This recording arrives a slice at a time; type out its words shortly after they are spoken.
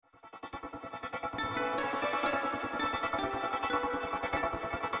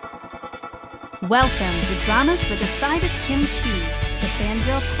Welcome to Dramas with a Side of Kimchi, the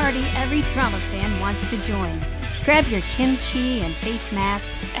fangirl party every drama fan wants to join. Grab your kimchi and face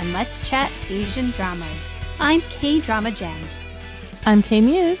masks and let's chat Asian dramas. I'm K-Drama Jen. I'm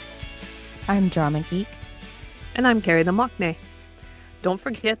K-Muse. I'm Drama Geek. And I'm Carrie the Mockney. Don't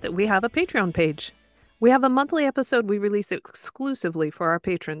forget that we have a Patreon page. We have a monthly episode we release exclusively for our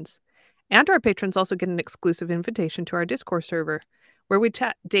patrons. And our patrons also get an exclusive invitation to our Discord server, where we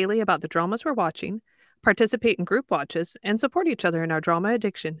chat daily about the dramas we're watching, participate in group watches, and support each other in our drama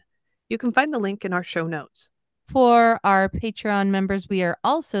addiction. You can find the link in our show notes. For our Patreon members, we are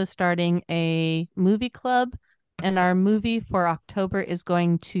also starting a movie club, and our movie for October is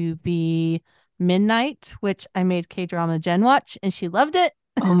going to be Midnight, which I made K-Drama Jen watch, and she loved it.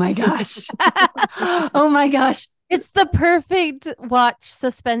 Oh my gosh. Oh my gosh. It's the perfect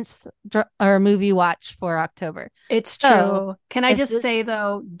suspense or movie watch for October. It's true. Can I just say,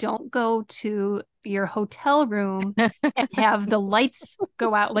 though, don't go to your hotel room and have the lights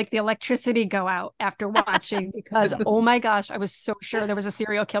go out, like the electricity go out after watching, because, oh my gosh, I was so sure there was a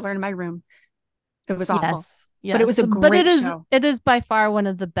serial killer in my room. It was awful. Yes. But it was a great show. It is by far one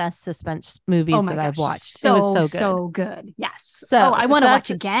of the best suspense movies that I've watched. It was so good. Yes. So I want to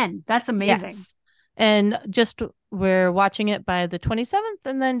watch again. That's amazing. Yes. And we're watching it by the 27th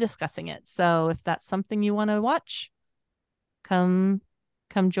and then discussing it. So if that's something you want to watch, come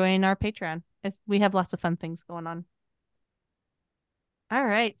join our Patreon. We have lots of fun things going on. All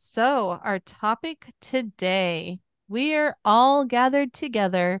right. So our topic today, we are all gathered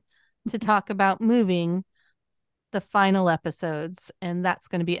together to talk about moving the final episodes. And that's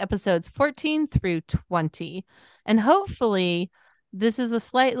going to be episodes 14 through 20. And hopefully this is a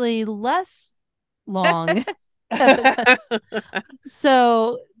slightly less long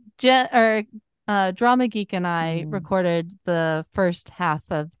So Drama Geek and I recorded the first half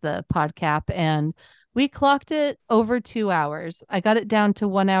of the podcast, and we clocked it over 2 hours. I got it down to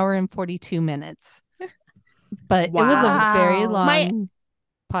 1 hour and 42 minutes, but It was a very long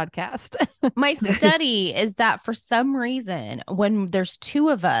podcast. My study is that for some reason, when there's two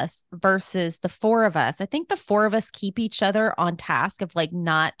of us versus the four of us, I think the four of us keep each other on task of like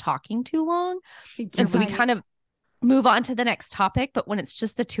not talking too long. And so we kind of move on to the next topic. But when it's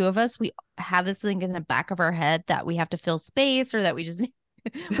just the two of us, we have this thing in the back of our head that we have to fill space, or that we just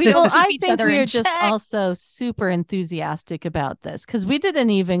we don't keep each other in check. I think we're just also super enthusiastic about this because we didn't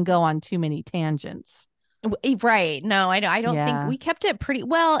even go on too many tangents. Right. No, I don't think we kept it pretty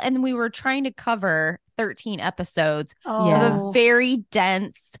well. And we were trying to cover 13 episodes of a very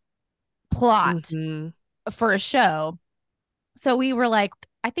dense plot for a show. So we were like,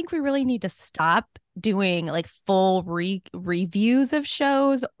 I think we really need to stop doing like full reviews of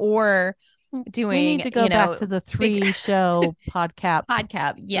shows, or doing, we need to go back to the 3-show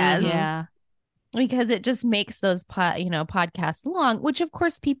podcast. Yes. Yeah. Because it just makes those podcasts long, which of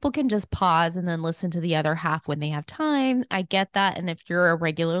course people can just pause and then listen to the other half when they have time. I get that. And if you're a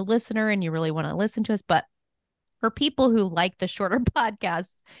regular listener and you really want to listen to us, but for people who like the shorter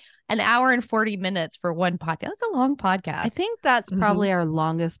podcasts, an hour and 40 minutes for one podcast, that's a long podcast. I think that's probably our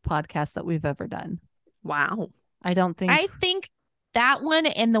longest podcast that we've ever done. Wow. I think that one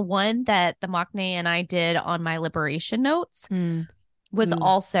and the one that the Mockney and I did on my Liberation notes was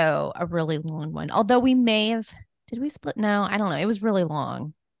also a really long one. Although we may have, did we split? No, I don't know. It was really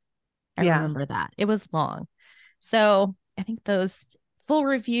long. I remember that. It was long. So I think those full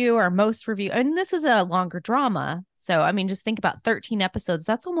review or most review, and this is a longer drama. So, I mean, just think about 13 episodes.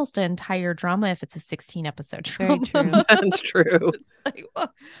 That's almost an entire drama if it's a 16 episode drama. Very true. That's true.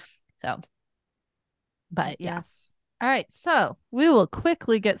 But yes. All right, so we will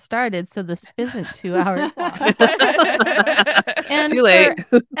quickly get started so this isn't 2 hours long. And too late.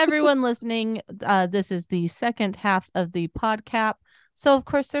 For everyone listening, this is the second half of the podcast. So, of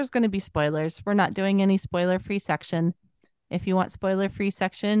course, there's going to be spoilers. We're not doing any spoiler-free section. If you want spoiler-free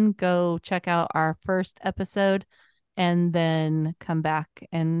section, go check out our first episode and then come back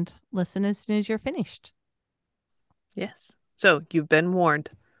and listen as soon as you're finished. Yes. So you've been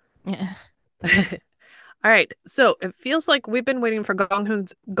warned. Yeah. All right, so it feels like we've been waiting for Gong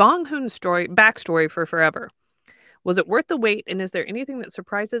Hoon's backstory for forever. Was it worth the wait, and is there anything that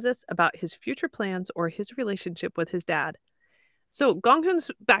surprises us about his future plans or his relationship with his dad? So Gong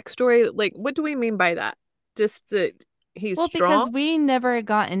Hoon's backstory, like, what do we mean by that? Just that he's strong? Because we never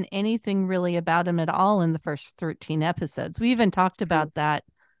gotten anything really about him at all in the first 13 episodes. We even talked about that.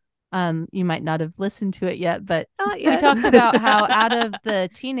 You might not have listened to it yet, but we talked about how out of the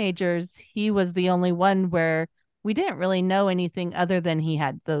teenagers, he was the only one where we didn't really know anything other than he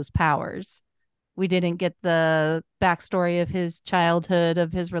had those powers. We didn't get the backstory of his childhood,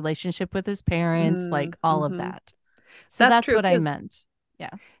 of his relationship with his parents, like all of that. So that's true, what I meant. Yeah.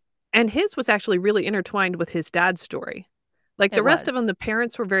 And his was actually really intertwined with his dad's story. Like the rest of them, the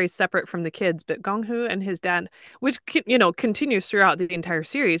parents were very separate from the kids, but Gong-hoo and his dad, which, you know, continues throughout the entire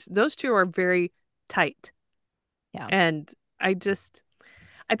series, those two are very tight. Yeah. And I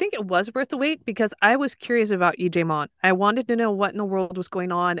think it was worth the wait because I was curious about Lee Jae-mon. I wanted to know what in the world was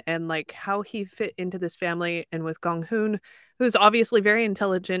going on and like how he fit into this family, and with Gong-hoon, who's obviously very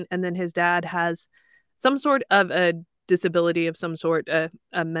intelligent, and then his dad has some sort of a disability of some sort, a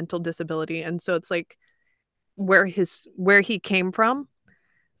mental disability, and so it's like where he came from.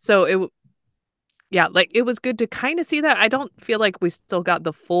 So it was good to kind of see that. I don't feel like we still got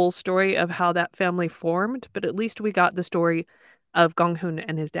the full story of how that family formed, but at least we got the story of Gong-hoon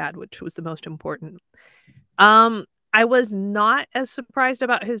and his dad, which was the most important. I was not as surprised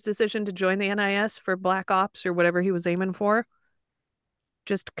about his decision to join the NIS for Black Ops or whatever he was aiming for,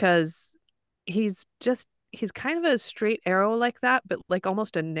 just because he's kind of a straight arrow like that, but like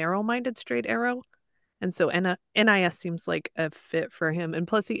almost a narrow-minded straight arrow. And so NIS seems like a fit for him. And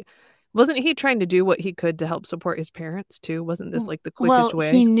plus, wasn't he trying to do what he could to help support his parents too? Wasn't this like the quickest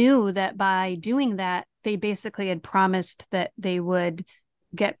way? He knew that by doing that, they basically had promised that they would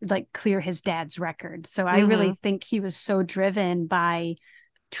clear his dad's record. So I really think he was so driven by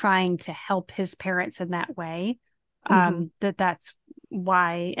trying to help his parents in that way, that's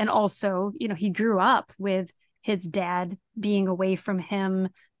why. And also, you know, he grew up with his dad being away from him,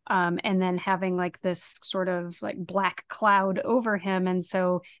 and then having like this sort of like black cloud over him. And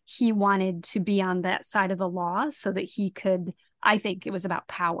so he wanted to be on that side of the law so that he could, I think it was about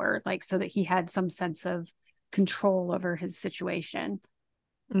power, like so that he had some sense of control over his situation.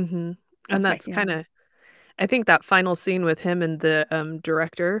 And that's kind of, I think that final scene with him and the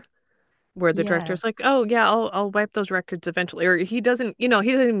director, where the director's like, oh yeah, I'll wipe those records eventually, or he doesn't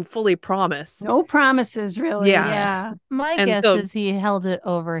even fully promise. No promises, really. Yeah. My guess is he held it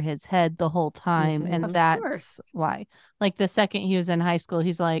over his head the whole time, and that's why. Like the second he was in high school,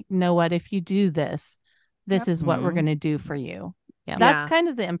 he's like, know what, if you do this is what we're going to do for you. That's kind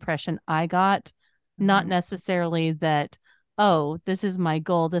of the impression I got. Not necessarily that, oh, this is my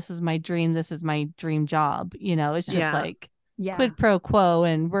goal, this is my dream, this is my dream job. You know, it's just like quid pro quo,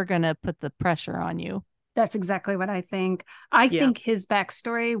 and we're going to put the pressure on you. That's exactly what I think. I think his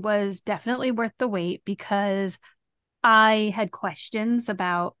backstory was definitely worth the wait, because I had questions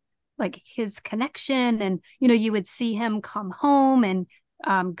about like his connection, and, you know, you would see him come home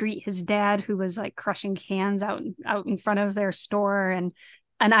and greet his dad, who was like crushing cans out in front of their store. And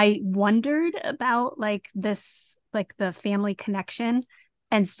I wondered about like this, like the family connection.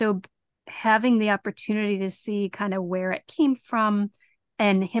 And so having the opportunity to see kind of where it came from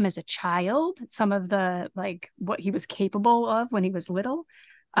and him as a child, some of the like what he was capable of when he was little,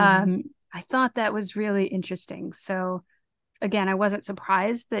 I thought that was really interesting. So again, I wasn't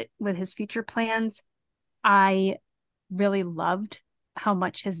surprised that with his future plans, I really loved how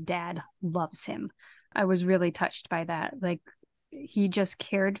much his dad loves him. I was really touched by that. Like he just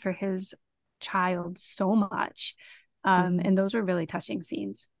cared for his child so much. And those were really touching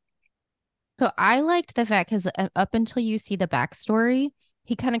scenes. So I liked the fact, because up until you see the backstory,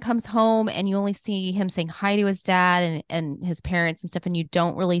 he kind of comes home and you only see him saying hi to his dad and his parents and stuff. And you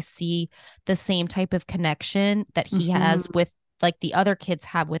don't really see the same type of connection that he has with like the other kids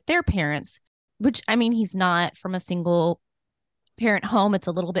have with their parents, which, I mean, he's not from a single parent home. It's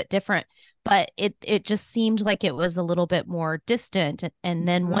a little bit different, but it just seemed like it was a little bit more distant. And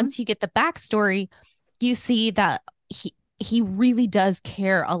then once you get the backstory, you see that he really does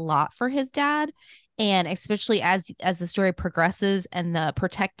care a lot for his dad. And especially as the story progresses and the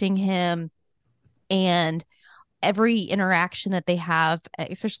protecting him and every interaction that they have,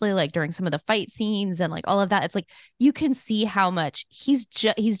 especially like during some of the fight scenes and like all of that, it's like you can see how much he's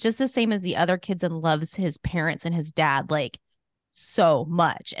just the same as the other kids and loves his parents and his dad like so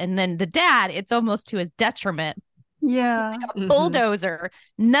much. And then the dad, it's almost to his detriment. Yeah. Like a bulldozer.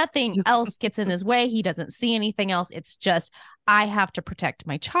 Nothing else gets in his way. He doesn't see anything else. It's just, I have to protect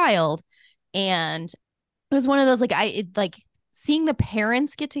my child. And it was one of those, like, seeing the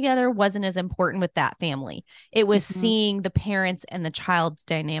parents get together wasn't as important with that family. It was seeing the parents and the child's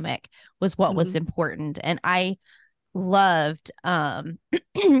dynamic was what was important. And I loved all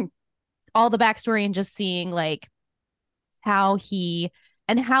the backstory and just seeing like how he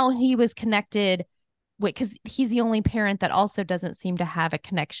was connected with, because he's the only parent that also doesn't seem to have a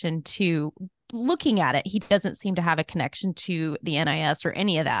connection to, looking at it, he doesn't seem to have a connection to the NIS or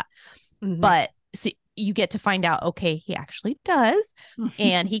any of that. But you get to find out, okay, he actually does.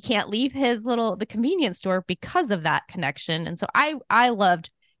 And he can't leave the convenience store because of that connection. And so I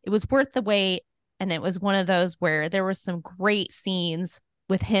loved, it was worth the wait. And it was one of those where there were some great scenes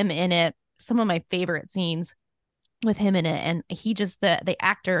with him in it. Some of my favorite scenes with him in it. And he just, the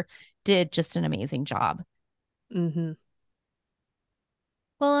actor did just an amazing job. Mm-hmm.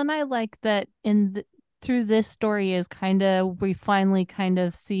 Well, and I like that through this story is we finally kind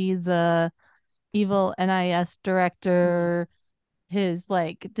of see the evil NIS director, his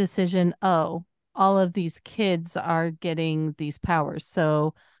like decision, all of these kids are getting these powers.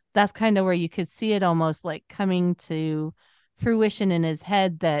 So that's kind of where you could see it almost like coming to fruition in his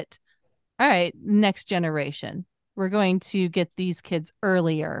head that, all right, next generation, we're going to get these kids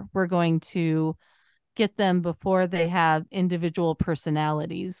earlier. We're going to get them before they have individual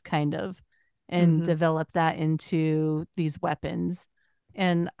personalities kind of, and develop that into these weapons.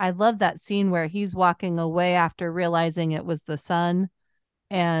 And I love that scene where he's walking away after realizing it was the son,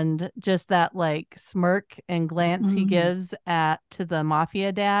 and just that like smirk and glance he gives to the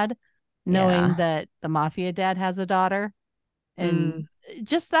mafia dad, knowing that the mafia dad has a daughter. And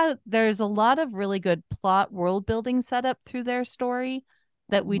just that there's a lot of really good plot world building set up through their story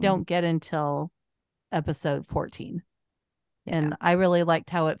that we don't get until episode 14. And I really liked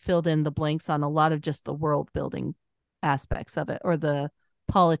how it filled in the blanks on a lot of just the world building aspects of it, or the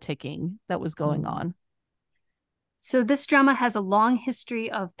politicking that was going on. So this drama has a long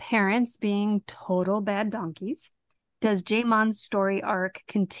history of parents being total bad donkeys. Does Jaemon's story arc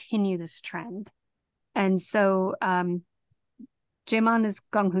continue this trend? And so Jaemon is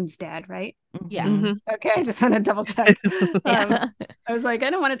Gong-hoon's dad, right? Yeah. Mm-hmm. Okay, I just want to double check. I was like, I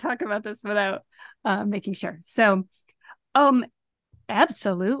don't want to talk about this without making sure. So,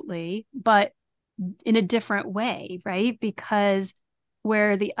 absolutely, but in a different way, right? Because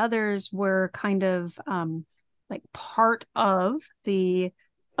where the others were kind of like part of the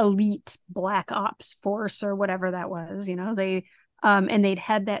elite black ops force or whatever that was, they and they'd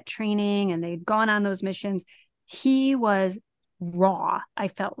had that training and they'd gone on those missions. He was raw. I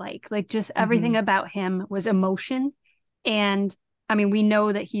felt like just everything about him was emotion. And I mean, we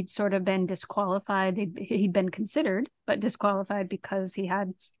know that he'd sort of been disqualified. He'd been considered, but disqualified because he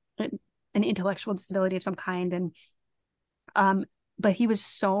had an intellectual disability of some kind. And but he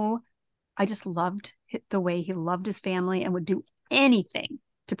was I just loved the way he loved his family and would do anything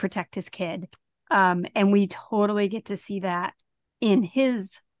to protect his kid. And we totally get to see that in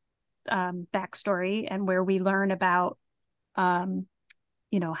his backstory, and where we learn about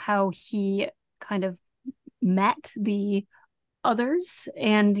how he kind of met the others,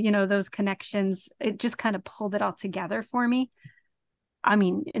 and those connections. It just kind of pulled it all together for me. I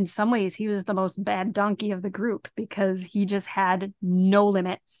mean, in some ways he was the most bad donkey of the group, because he just had no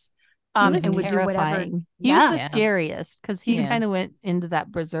limits, and would do whatever. He was the scariest, because he kind of went into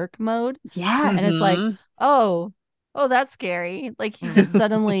that berserk mode. Yes. And it's like, oh, that's scary. Like he just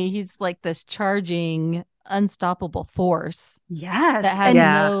suddenly he's like this charging unstoppable force. Yes. That has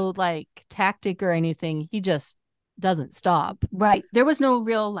no like tactic or anything. He just doesn't stop. Right. There was no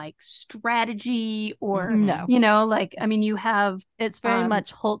real like strategy or I mean, you have it's very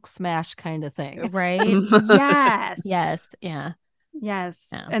much Hulk smash kind of thing. Right. Yes. Yes. Yeah. Yes.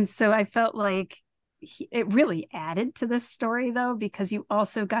 Yeah. And so I felt like it really added to this story, though, because you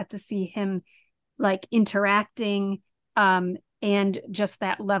also got to see him like interacting, and just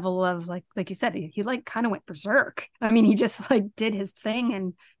that level of like you said, he like kind of went berserk. I mean, he just like did his thing,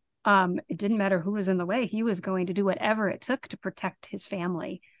 and it didn't matter who was in the way. He was going to do whatever it took to protect his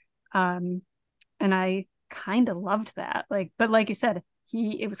family. And I kind of loved that. But like you said,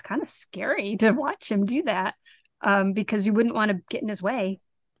 it was kind of scary to watch him do that, because you wouldn't want to get in his way.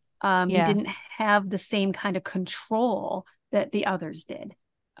 He didn't have the same kind of control that the others did.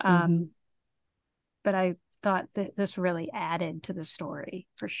 But I thought that this really added to the story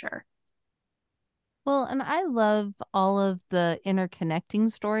for sure. Well, and I love all of the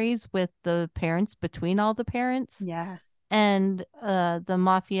interconnecting stories with the parents, between all the parents. Yes. And the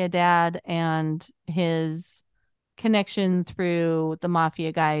mafia dad and his connection through the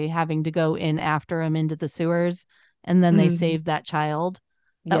mafia guy having to go in after him into the sewers, and then they save that child.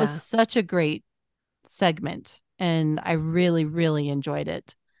 That was such a great segment, and I really, really enjoyed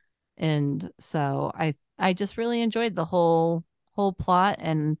it. And so I just really enjoyed the whole plot,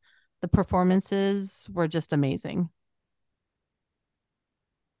 and the performances were just amazing.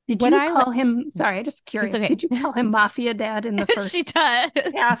 Did you call him? Sorry, I'm just curious. Okay. Did you call him Mafia Dad in the first? She does.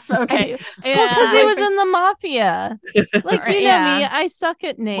 half? Okay. Well, because he was in the mafia. Like, you know me, I suck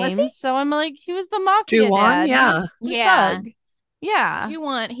at names, so I'm like, he was the mafia Ju-won, dad. yeah. Yeah. Thug. Yeah. He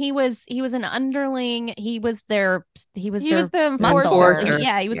was an underling. He was the enforcer. muscle.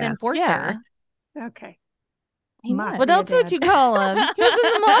 Yeah, he was the enforcer. Yeah. Okay. What else would you call him? He was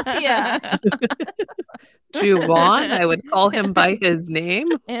in the mafia. Juwan, I would call him by his name.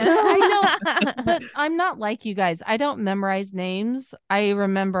 I don't, but I'm not like you guys. I don't memorize names. I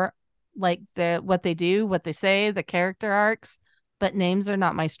remember like what they do, what they say, the character arcs, but names are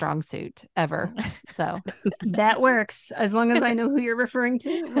not my strong suit ever. So that works. As long as I know who you're referring to,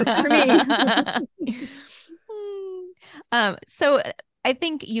 it works for me. So I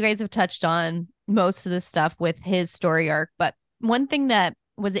think you guys have touched on most of the stuff with his story arc, but one thing that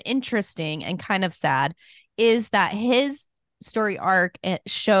was interesting and kind of sad is that his story arc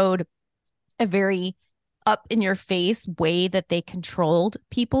showed a very up in your face way that they controlled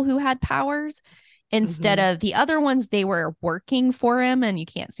people who had powers instead of the other ones. They were working for him, and you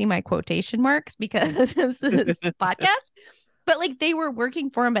can't see my quotation marks because this is podcast, but like they were working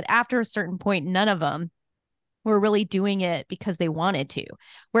for him, but after a certain point, none of them were really doing it because they wanted to.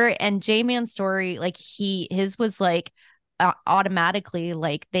 And J-Man's story, like his was like automatically,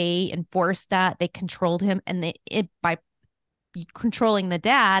 like they enforced that, they controlled him, and by controlling the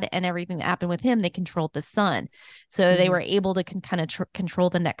dad and everything that happened with him, they controlled the son. So they were able to kind of control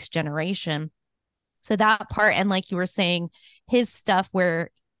the next generation. So that part, and like you were saying, his stuff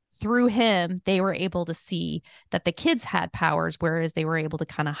where through him, they were able to see that the kids had powers, whereas they were able to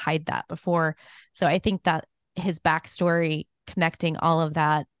kind of hide that before. So I think that his backstory, connecting all of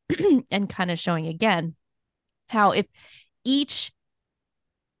that and kind of showing again how if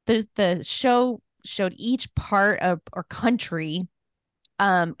the show showed each part of or country,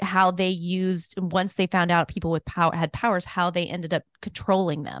 how they used, once they found out people with power had powers, how they ended up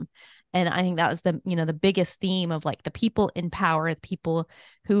controlling them. And I think that was the biggest theme of like the people in power, the people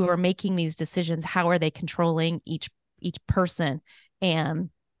who are making these decisions, how are they controlling each person? And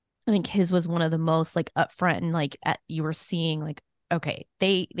I think his was one of the most like upfront, and like you were seeing like, okay,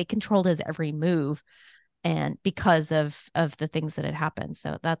 they controlled his every move, and because of the things that had happened.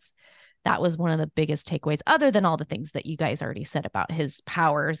 So that was one of the biggest takeaways, other than all the things that you guys already said about his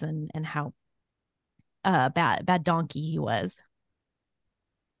powers and how bad donkey he was.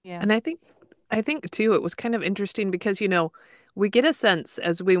 Yeah. And I think too, it was kind of interesting because, we get a sense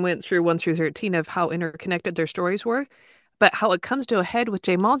as we went through 1 through 13 of how interconnected their stories were, but how it comes to a head with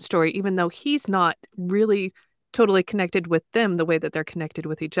Jaemon's story, even though he's not really totally connected with them the way that they're connected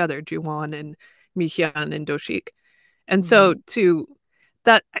with each other, Juwon and Mihyun and Doshik. And so to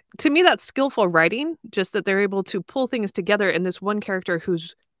me, that's skillful writing, just that they're able to pull things together in this one character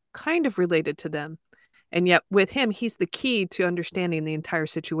who's kind of related to them. And yet with him, he's the key to understanding the entire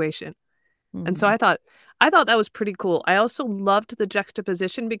situation. And so I thought that was pretty cool. I also loved the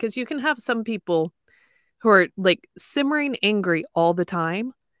juxtaposition because you can have some people who are like simmering angry all the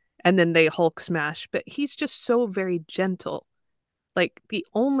time and then they Hulk smash, but he's just so very gentle. Like the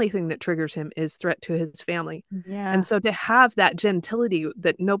only thing that triggers him is threat to his family. Yeah. And so to have that gentility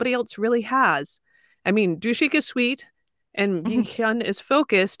that nobody else really has. I mean, Doshik is sweet and Mihyun is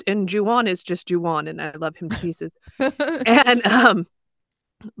focused and Juwon is just Juwon, and I love him to pieces. And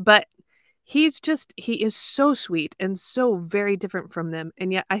but he is so sweet and so very different from them.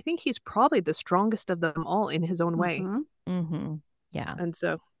 And yet I think he's probably the strongest of them all in his own way. Yeah. And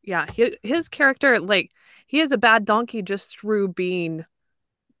so, yeah, his character, like, he is a bad donkey just through being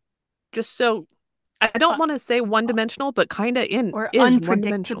just so, I don't want to say one-dimensional, but kind of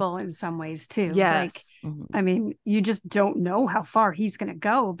unpredictable in some ways too. Yes. Like, I mean, you just don't know how far he's going to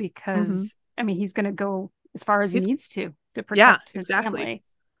go because, I mean, he's going to go as far as he needs to protect his family.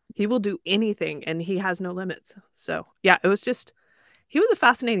 He will do anything and he has no limits. So, yeah, he was a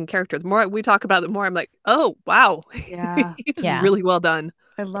fascinating character. The more we talk about it, the more I'm like, oh, wow. Yeah. He was really well done.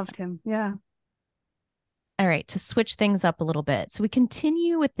 I loved him. Yeah. All right, to switch things up a little bit. So we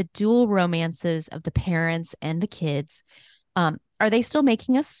continue with the dual romances of the parents and the kids. Are they still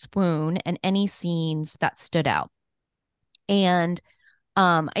making us swoon, and any scenes that stood out? And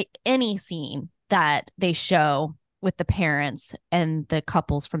any scene that they show with the parents and the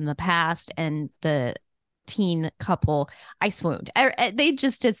couples from the past and the teen couple, I swooned. They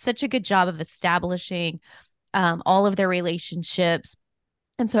just did such a good job of establishing all of their relationships.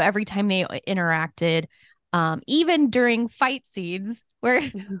 And so every time they interacted, even during fight scenes where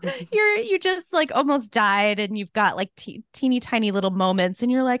you just like almost died and you've got like teeny tiny little moments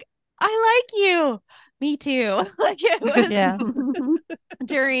and you're like, I like you. Me too. Like it was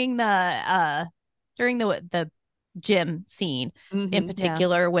during the gym scene in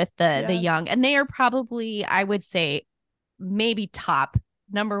particular with the young, and they are probably, I would say, maybe top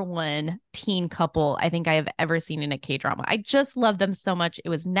 #1 teen couple I think I have ever seen in a K-drama. I just love them so much. It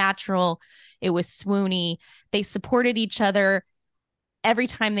was natural. It was swoony. They supported each other every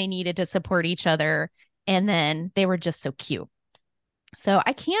time they needed to support each other. And then they were just so cute. So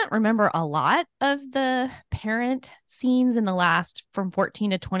I can't remember a lot of the parent scenes in the last from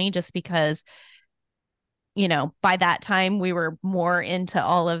 14 to 20, just because, you know, by that time we were more into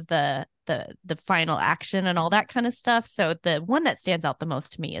all of the final action and all that kind of stuff. So the one that stands out the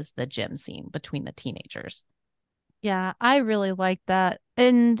most to me is the gym scene between the teenagers. Yeah, I really like that.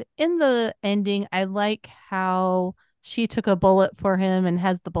 And in the ending, I like how she took a bullet for him and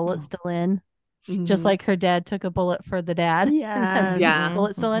has the bullet still in, just like her dad took a bullet for the dad. And has Yes. his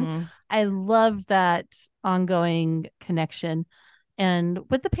bullet still in. I love that ongoing connection. And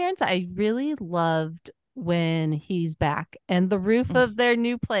with the parents, I really loved when he's back and the roof of their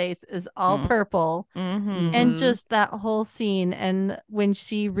new place is all purple, and just that whole scene. And when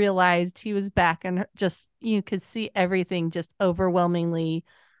she realized he was back, and just, you could see everything, just overwhelmingly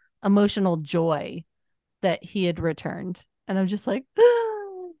emotional joy that he had returned. And I'm just like,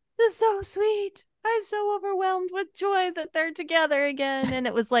 oh, this is so sweet. I'm so overwhelmed with joy that they're together again. And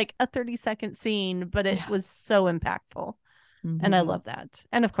it was like a 30-second scene, but it was so impactful. And I love that.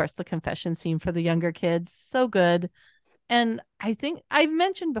 And of course, the confession scene for the younger kids, so good. And I think I've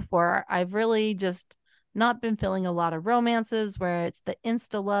mentioned before, I've really just not been feeling a lot of romances where it's the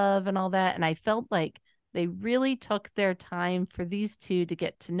insta love and all that. And I felt like they really took their time for these two to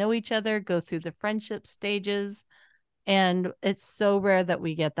get to know each other, go through the friendship stages. And it's so rare that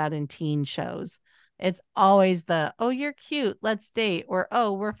we get that in teen shows. It's always the, oh, you're cute, let's date, or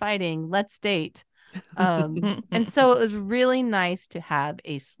oh, we're fighting, let's date. And so it was really nice to have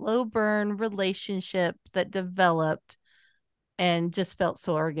a slow burn relationship that developed and just felt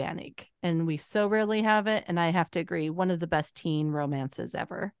so organic. And we so rarely have it. And I have to agree, one of the best teen romances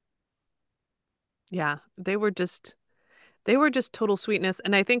ever. Yeah, they were just total sweetness.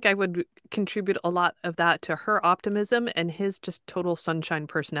 And I think I would contribute a lot of that to her optimism and his just total sunshine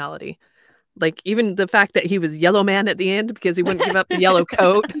personality. Like, even the fact that he was Yellow Man at the end because he wouldn't give up the yellow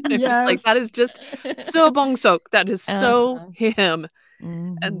coat. Just like, that is just so Bong Sok. That is so him.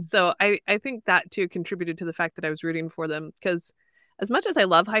 And so I think that too contributed to the fact that I was rooting for them, because as much as I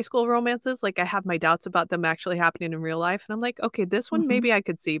love high school romances, like, I have my doubts about them actually happening in real life. And I'm like, okay, this one maybe I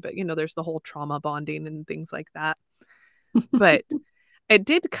could see, but you know, there's the whole trauma bonding and things like that. But it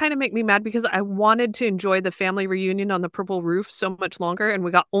did kind of make me mad because I wanted to enjoy the family reunion on the purple roof so much longer, and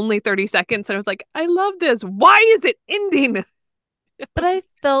we got only 30 seconds. And I was like, I love this. Why is it ending? But I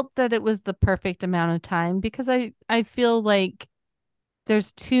felt that it was the perfect amount of time, because I feel like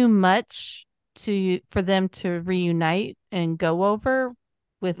there's too much for them to reunite and go over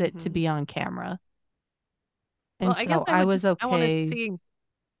with it to be on camera. And well, so I guess I was okay. I want to see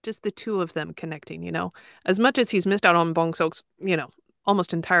just the two of them connecting, you know, as much as he's missed out on Bong Sok's, you know,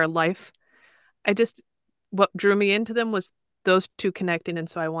 almost entire life. What drew me into them was those two connecting. And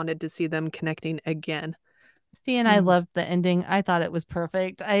so I wanted to see them connecting again. See, and I loved the ending. I thought it was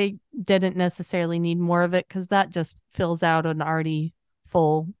perfect. I didn't necessarily need more of it, because that just fills out an already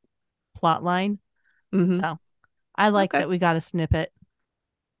full plot line. So I like that we got a snippet.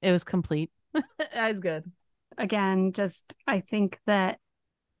 It was complete. It was good. Again, just I think that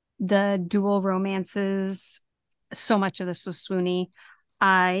the dual romances, so much of this was swoony.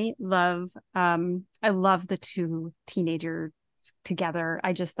 I love the two teenagers together.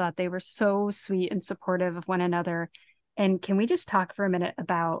 I just thought they were so sweet and supportive of one another. And can we just talk for a minute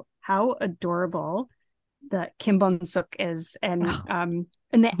about how adorable the Kim Bon Suk is, and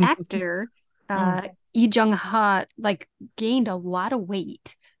the actor Lee Jung Ha like gained a lot of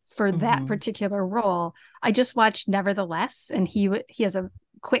weight for that particular role. I just watched Nevertheless, and he has a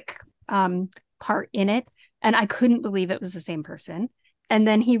quick part in it, and I couldn't believe it was the same person. And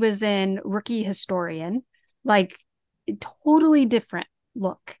then he was in Rookie Historian, like, totally different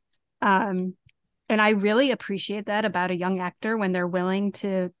look. And I really appreciate that about a young actor, when they're willing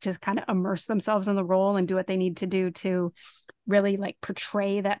to just kind of immerse themselves in the role and do what they need to do to really like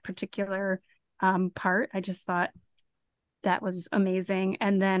portray that particular part. I just thought that was amazing.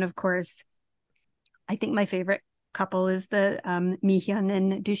 And then, of course, I think my favorite couple is the Mi-hyun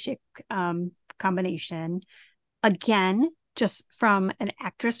and Do-shik combination. Again, just from an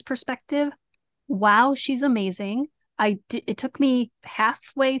actress perspective, wow, she's amazing. It took me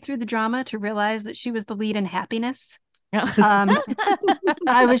halfway through the drama to realize that she was the lead in Happiness.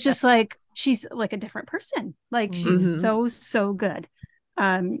 I was just like, she's like a different person. Like, she's so good.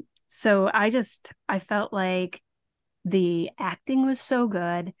 So I felt like the acting was so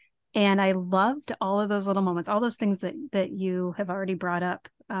good. And I loved all of those little moments, all those things that you have already brought up.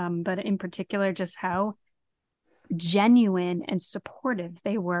 But in particular, just how genuine and supportive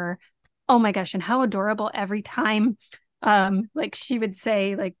they were. Oh my gosh, and how adorable every time. Like she would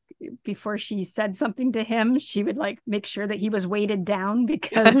say, like before she said something to him, she would like make sure that he was weighted down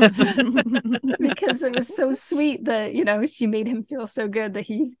because because it was so sweet that, you know, she made him feel so good that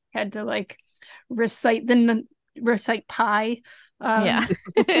he had to like recite pi.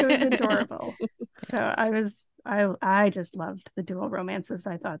 It was adorable. So I just loved the dual romances.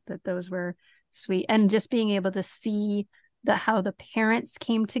 I thought that those were sweet, and just being able to see how the parents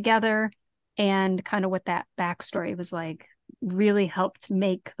came together and kind of what that backstory was like really helped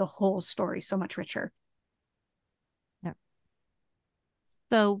make the whole story so much richer. Yeah.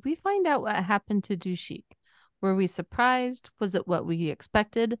 So we find out what happened to Dushik. Were we surprised? Was it what we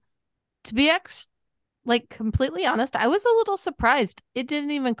expected? To be completely honest, I was a little surprised. It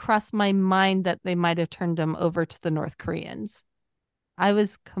didn't even cross my mind that they might have turned him over to the North Koreans. I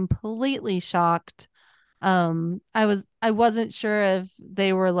was completely shocked. I wasn't sure if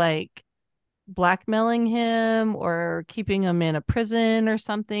they were like blackmailing him or keeping him in a prison or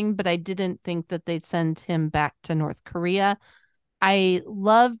something, but I didn't think that they'd send him back to North Korea. I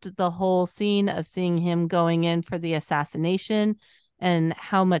loved the whole scene of seeing him going in for the assassination and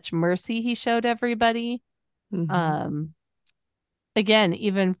how much mercy he showed everybody. Again,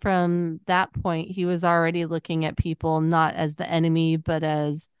 even from that point, he was already looking at people not as the enemy, but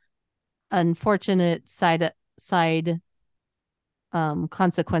as unfortunate side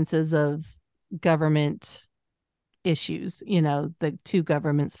consequences of government issues, you know, the two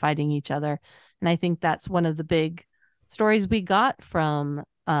governments fighting each other. And I think that's one of the big stories we got from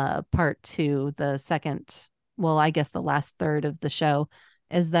part 2, the second, well, I guess the last third of the show,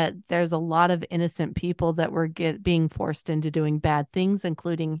 is that there's a lot of innocent people that were being forced into doing bad things,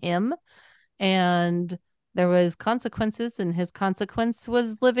 including him. And there was consequences, and his consequence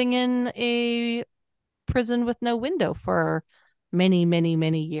was living in a prison with no window for many, many,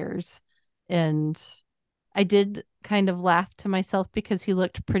 many years. And I did kind of laugh to myself because he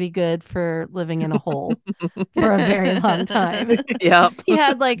looked pretty good for living in a hole for a very long time. Yep. He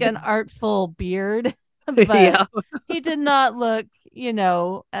had like an artful beard, but he did not look, you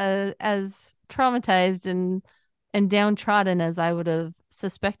know, as traumatized and downtrodden as I would have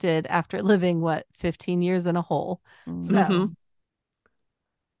suspected after living 15 years in a hole. So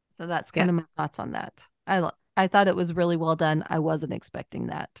that's kind of my thoughts on that. I thought it was really well done. I wasn't expecting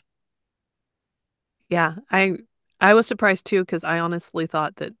that. Yeah, I was surprised too, because I honestly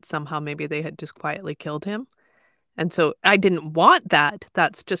thought that somehow maybe they had just quietly killed him. And so I didn't want that.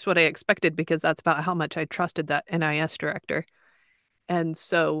 That's just what I expected, because that's about how much I trusted that NIS director. And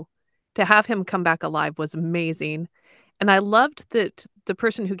so to have him come back alive was amazing. And I loved that the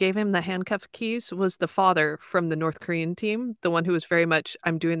person who gave him the handcuff keys was the father from the North Korean team, the one who was very much,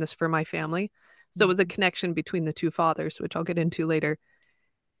 I'm doing this for my family. So it was a connection between the two fathers, which I'll get into later,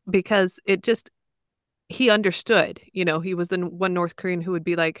 because he understood, you know, he was the one North Korean who would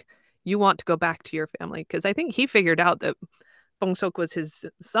be like, you want to go back to your family. Because I think he figured out that Bong-seok was his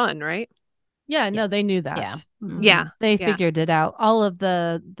son, right? Yeah, no, they knew that. Yeah. Yeah. They figured it out. All of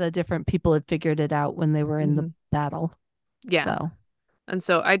the different people had figured it out when they were in the battle. Yeah. So. And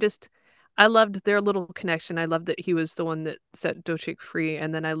so I loved their little connection. I loved that he was the one that set Do-shik free.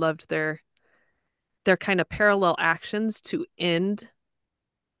 And then I loved their kind of parallel actions to end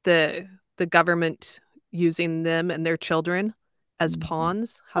the government using them and their children as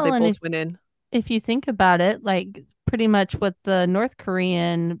pawns, how they both went in. If you think about it, like pretty much what the North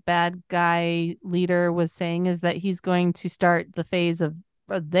Korean bad guy leader was saying is that he's going to start the phase of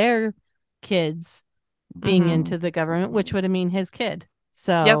their kids being into the government, which would mean his kid.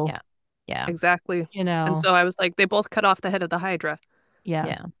 So yeah, exactly. You know, and so I was like, they both cut off the head of the Hydra.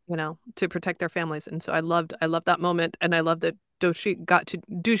 Yeah. You know, to protect their families. And so I loved that moment. And I love that Do-shik got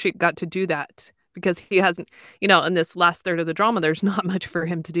to do that, because he hasn't, you know, in this last third of the drama, there's not much for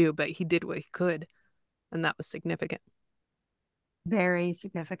him to do, but he did what he could. And that was significant. Very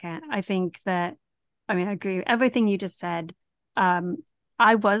significant. I agree with everything you just said.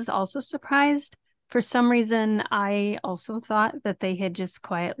 I was also surprised. For some reason, I also thought that they had just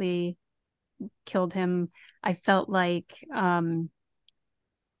quietly killed him. I felt like, I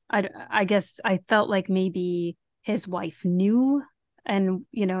guess I felt like maybe his wife knew, and,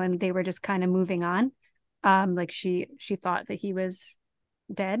 you know, and they were just kind of moving on. Like she thought that he was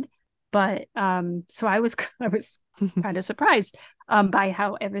dead. But so I was kind of surprised by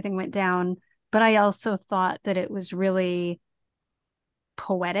how everything went down. But I also thought that it was really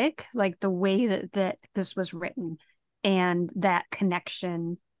poetic, like the way that this was written, and that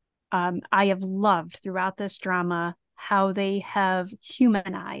connection I have loved throughout this drama how they have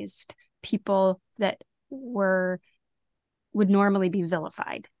humanized people that would normally be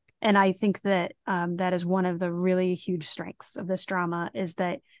vilified. And I think that that is one of the really huge strengths of this drama, is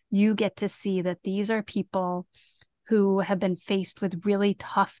that you get to see that these are people who have been faced with really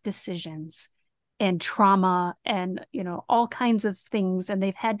tough decisions and trauma and, all kinds of things. And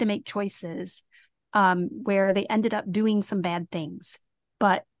they've had to make choices where they ended up doing some bad things.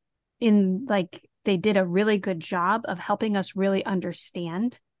 But they did a really good job of helping us really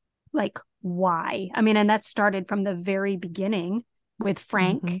understand why. I mean, and that started from the very beginning with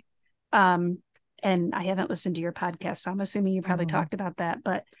Frank. Mm-hmm. And I haven't listened to your podcast, so I'm assuming you probably talked about that.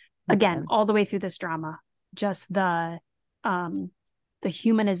 But again, all the way through this drama, just the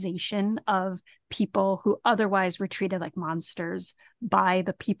humanization of people who otherwise were treated like monsters by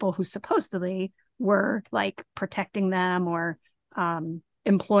the people who supposedly were protecting them or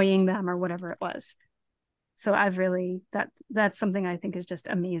employing them or whatever it was. So that's something I think is just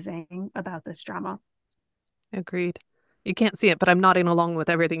amazing about this drama. Agreed. You can't see it, but I'm nodding along with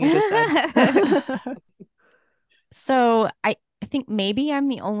everything you just said. So I think maybe I'm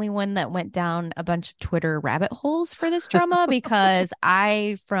the only one that went down a bunch of Twitter rabbit holes for this drama, because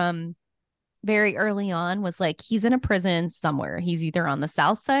I, from very early on, was like, he's in a prison somewhere. He's either on the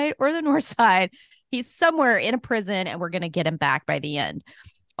south side or the north side. He's somewhere in a prison, and we're going to get him back by the end.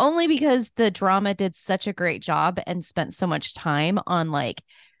 Only because the drama did such a great job and spent so much time on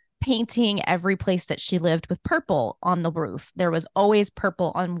painting every place that she lived with purple on the roof. There was always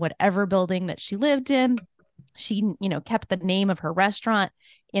purple on whatever building that she lived in. She, kept the name of her restaurant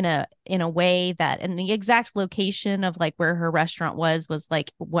in a way that, and the exact location of where her restaurant was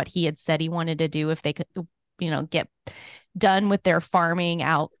what he had said he wanted to do if they could, get done with their farming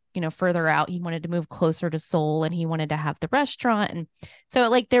out, further out. He wanted to move closer to Seoul, and he wanted to have the restaurant. And so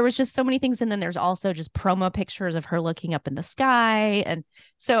there was just so many things. And then there's also just promo pictures of her looking up in the sky. And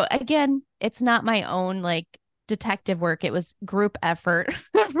so again, it's not my own detective work. It was group effort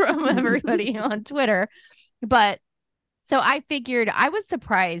from everybody on Twitter. But so I figured, I was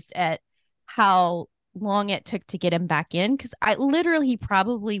surprised at how long it took to get him back in, because he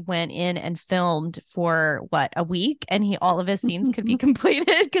probably went in and filmed for a week, and all of his scenes could be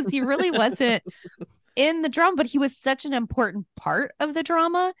completed, because he really wasn't in the drama, but he was such an important part of the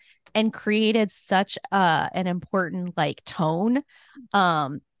drama and created such an important tone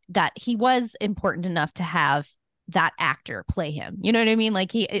that he was important enough to have that actor play him. You know what I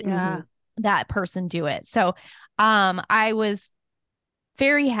mean? That person do it. So I was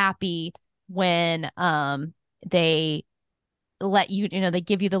very happy when they let they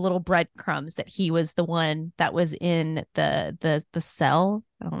give you the little breadcrumbs that he was the one that was in the cell.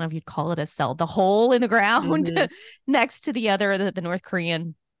 I don't know if you'd call it a cell, the hole in the ground next to the North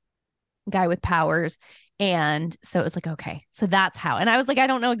Korean guy with powers. And so it was okay, so that's how. And I was I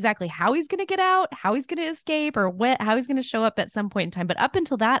don't know exactly how he's going to get out, how he's going to escape, or how he's going to show up at some point in time. But up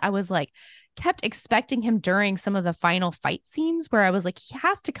until that, I was kept expecting him during some of the final fight scenes where I was he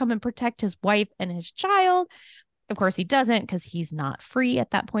has to come and protect his wife and his child. Of course, he doesn't, because he's not free at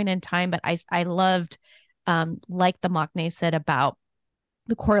that point in time. But I loved, like the Maknae said, about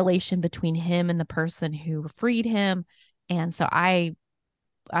the correlation between him and the person who freed him. And so I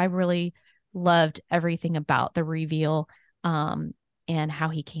really loved everything about the reveal and how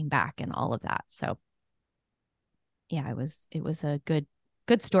he came back and all of that. So yeah, it was a good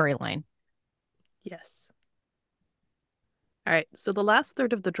storyline. Yes. All right, so the last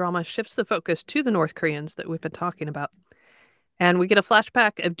third of the drama shifts the focus to the North Koreans that we've been talking about. And we get a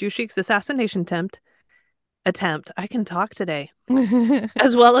flashback of Dushik's assassination attempt. I can talk today.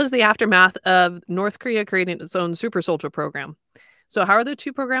 As well as the aftermath of North Korea creating its own super soldier program. So how are the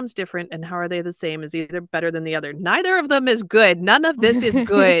two programs different, and how are they the same? Is either better than the other? Neither of them is good. None of this is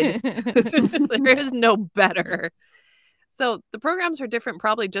good. There is no better. So the programs are different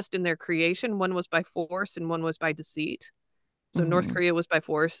probably just in their creation. One was by force and one was by deceit. So North Korea was by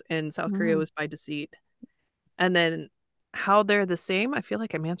force and South Korea was by deceit. And then how they're the same, I feel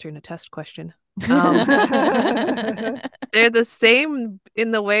like I'm answering a test question. They're the same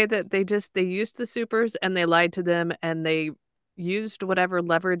in the way that they used the supers and they lied to them, and they used whatever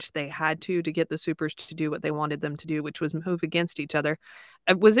leverage they had to get the supers to do what they wanted them to do, which was move against each other.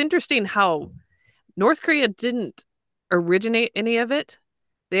 It was interesting how North Korea didn't originate any of it.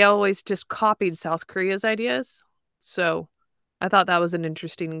 They always just copied South Korea's ideas. So I thought that was an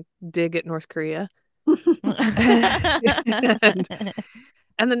interesting dig at North Korea.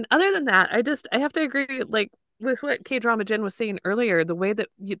 And then other than that, I have to agree with what K-Drama Jen was saying earlier, the way that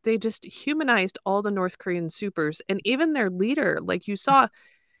they just humanized all the North Korean supers and even their leader. You saw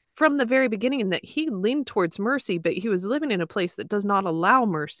from the very beginning that he leaned towards mercy, but he was living in a place that does not allow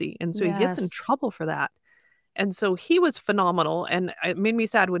mercy. And so he gets in Yes. trouble for that. And so he was phenomenal. And it made me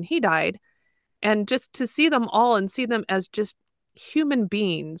sad when he died. And just to see them all and see them as just human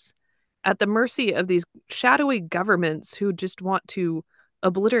beings at the mercy of these shadowy governments who just want to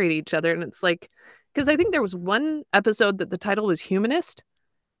obliterate each other. And it's like, because I think there was one episode that the title was Humanist.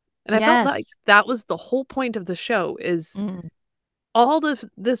 And I felt like that was the whole point of the show is all of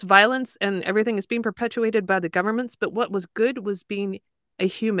this violence and everything is being perpetuated by the governments. But what was good was being a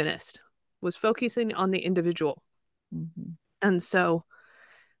humanist, was focusing on the individual. And so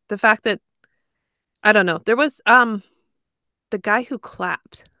the fact that, I don't know, there was the guy who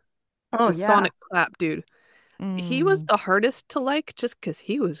clapped, Sonic clap dude. He was the hardest to like just because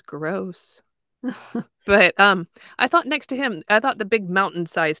he was gross. But I thought next to him, I thought the big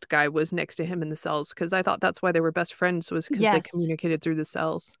mountain-sized guy was next to him in the cells because I thought that's why they were best friends, was because they communicated through the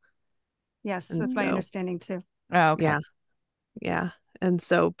cells. Yes, that's my understanding too. Oh, okay. Yeah. And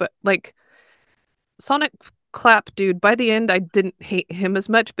so, but like Sonic clap dude, by the end I didn't hate him as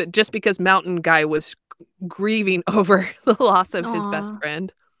much, but just because mountain guy was grieving over the loss of his best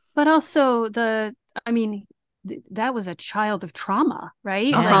friend. But also that was a child of trauma,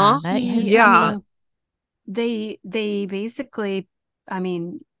 right? They basically,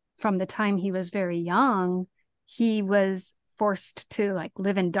 from the time he was very young, he was forced to like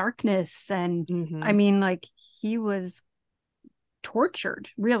live in darkness. And he was tortured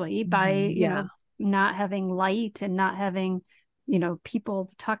really by, you know, not having light and not having, you know, people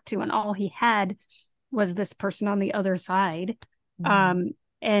to talk to. And all he had was this person on the other side.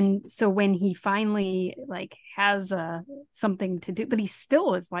 And so when he finally like has something to do, but he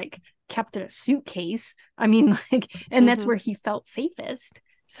still is like kept in a suitcase. And that's where he felt safest.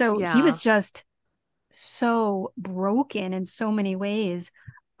 So he was just so broken in so many ways.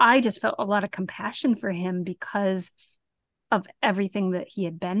 I just felt a lot of compassion for him because of everything that he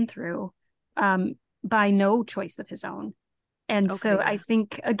had been through by no choice of his own. And I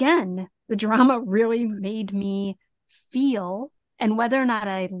think, again, the drama really made me feel. And whether or not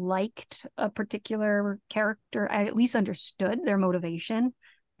I liked a particular character, I at least understood their motivation.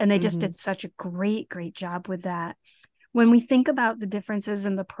 And they just did such a great, great job with that. When we think about the differences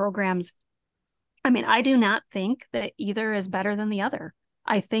in the programs, I do not think that either is better than the other.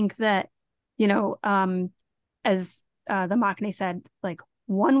 I think that, you know, as the Machne said, like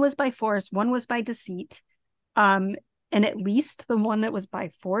one was by force, one was by deceit. And at least the one that was by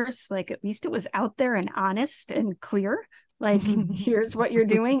force, like at least it was out there and honest and clear. Like, here's what you're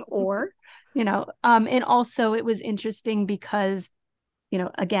doing, or, you know, and also it was interesting because, you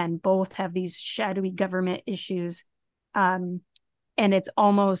know, again, both have these shadowy government issues. And it's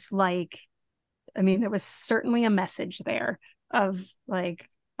almost like, there was certainly a message there of like,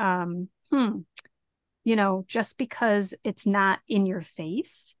 you know, just because it's not in your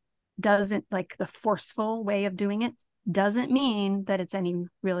face doesn't, like the forceful way of doing it doesn't mean that it's any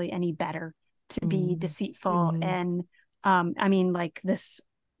better to be deceitful. And like this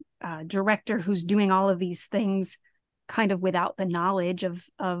director who's doing all of these things kind of without the knowledge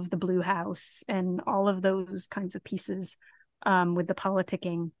of the Blue House and all of those kinds of pieces with the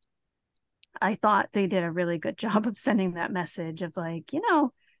politicking. I thought they did a really good job of sending that message of like, you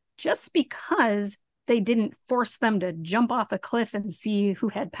know, just because they didn't force them to jump off a cliff and see who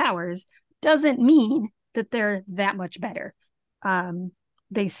had powers doesn't mean that they're that much better.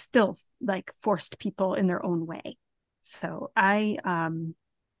 They still like forced people in their own way. So I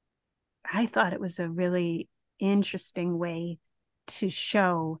thought it was a really interesting way to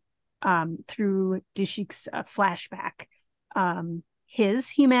show through Dashik's flashback his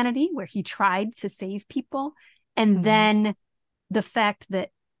humanity, where he tried to save people, and then the fact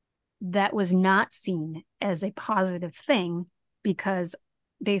that that was not seen as a positive thing because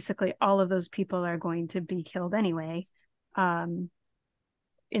basically all of those people are going to be killed anyway.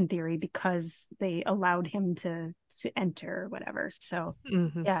 In theory, because they allowed him to enter or whatever. So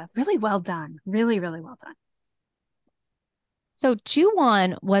yeah, really well done. Really, really well done. So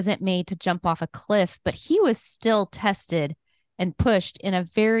Ju-won wasn't made to jump off a cliff, but he was still tested and pushed in a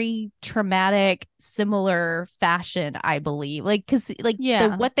very traumatic, similar fashion, I believe. Like, because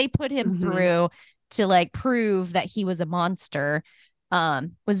what they put him through to like prove that he was a monster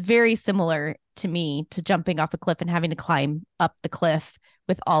was very similar to me to jumping off a cliff and having to climb up the cliff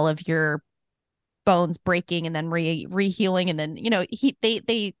with all of your bones breaking and then re-healing. And then, you know,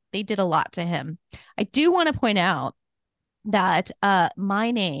 they did a lot to him. I do want to point out that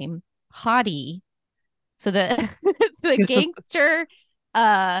my name, Hottie, so the the gangster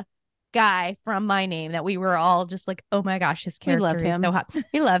guy from My Name that we were all just like, oh my gosh, his We love character is him. so hot.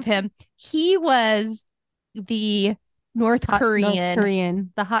 We love him. He was the North Hot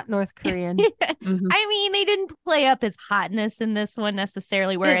Korean. the hot North Korean. Mhm. I mean, they didn't play up his hotness in this one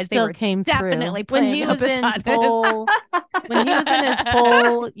necessarily, whereas they still were came definitely through. When playing he up was his in hotness. when he was in his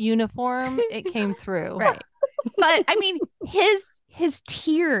full uniform, it came through. Right. But I mean, his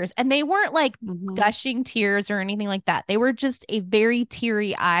tears, and they weren't like Mhm. gushing tears or anything like that. They were just a very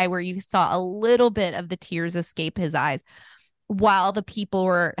teary eye where you saw a little bit of the tears escape his eyes while the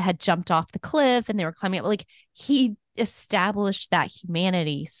people had jumped off the cliff and they were climbing up. Like, he established that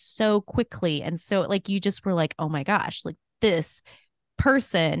humanity so quickly. And so like you just were like, oh my gosh, like this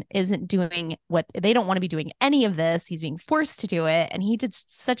person isn't doing what they don't want to be doing any of this. He's being forced to do it. And he did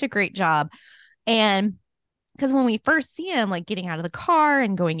such a great job. And because when we first see him like getting out of the car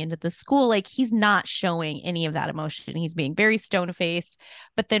and going into the school, like he's not showing any of that emotion. He's being very stone-faced.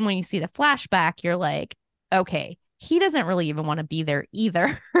 But then when you see the flashback, you're like, okay, he doesn't really even want to be there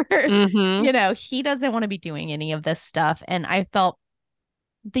either. Mhm. You know, he doesn't want to be doing any of this stuff. And I felt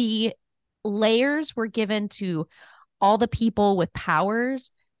the layers were given to all the people with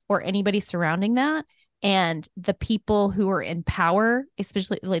powers or anybody surrounding that. And the people who were in power,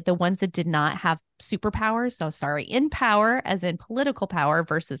 especially like the ones that did not have superpowers. So sorry, in power, as in political power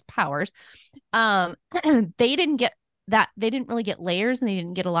versus powers. They didn't get that. They didn't really get layers and they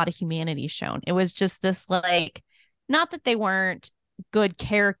didn't get a lot of humanity shown. It was just this like, not that they weren't good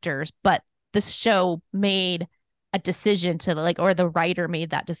characters, but the show made a decision to like, or the writer made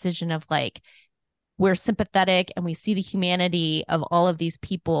that decision of like, we're sympathetic and we see the humanity of all of these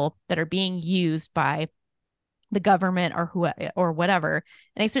people that are being used by the government or who or whatever.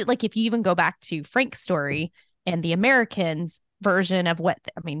 And I said, like, if you even go back to Frank's story and the Americans version of what,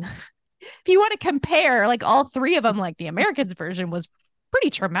 I mean, if you want to compare like all three of them, like the Americans version was pretty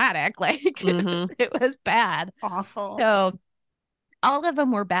traumatic. Like Mhm. it was bad. Awful. So all of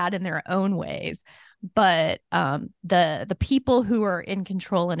them were bad in their own ways. But the people who are in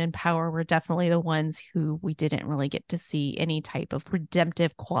control and in power were definitely the ones who we didn't really get to see any type of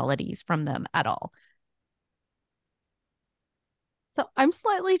redemptive qualities from them at all. So I'm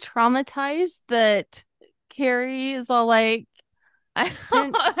slightly traumatized that Carrie is all like, I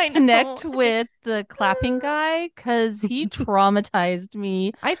connect know. with the clapping guy because he traumatized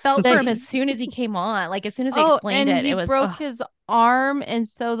me. I felt That for him he- as soon as he came on. Like as soon as they explained and it, he it was broke ugh. his arm, and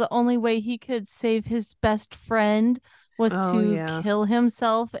so the only way he could save his best friend was Oh, to yeah. kill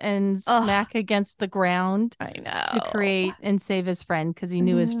himself and Ugh. smack against the ground I know. to create and save his friend because he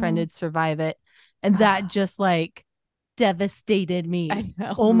knew his friend know. would survive it. And that just like devastated me. I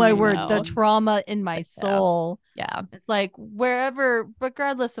know. Oh my I word, the know. trauma in my soul. Yeah. It's like wherever,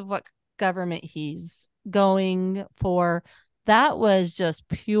 regardless of what government he's going for, that was just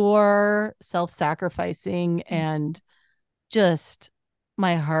pure self-sacrificing, and just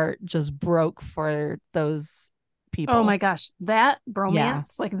my heart just broke for those people. Oh my gosh, that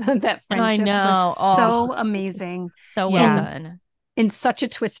bromance, like that friendship know. was so amazing. So well Yeah. done. In such a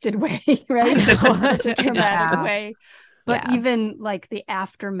twisted way, right? I Just know. in such a traumatic Yeah. way. But Yeah. even like the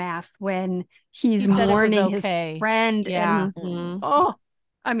aftermath when he's He said it was mourning okay. his friend, Yeah. and Mhm. oh,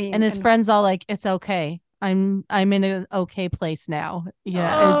 I mean, And his friend's all like, it's okay. I'm in an okay place now.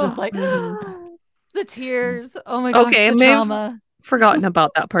 Yeah. It was just like Mhm. the tears. Oh my gosh, Okay, the may have trauma. forgotten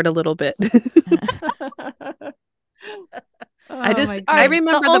about that part a little bit. I oh my I goodness.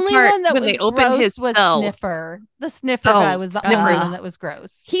 remember the the only part one that when was they opened his gross was cell. Sniffer. The Sniffer guy was the only Sniffer's- one that was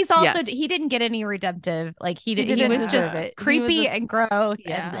gross. He's also Yes. he didn't get any redemptive. Like he He did. He didn't was deserve just it. He was creepy a- and gross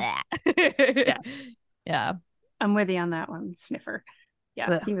Yeah. and bleh. Yes. Yeah. I'm with you on that one, Sniffer. Yeah,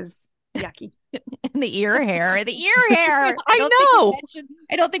 Ugh. he was yucky. And the ear hair. The ear hair. I don't think we know.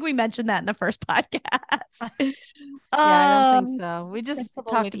 I don't think we mentioned that in the first podcast. Yeah, I don't think Um, so. We just Principal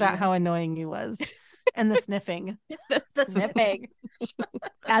talked with about ear. how annoying he was. And the sniffing. the sniffing.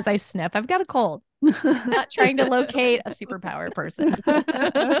 As I sniff, I've got a cold. Not trying to locate a superpower person.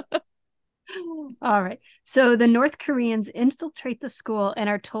 All right. So the North Koreans infiltrate the school and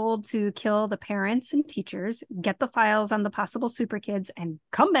are told to kill the parents and teachers, get the files on the possible super kids, and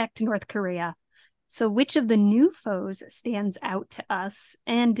come back to North Korea. So which of the new foes stands out to us?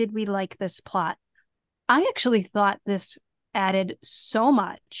 And did we like this plot? I actually thought this added so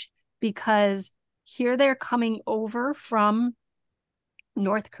much, because here they're coming over from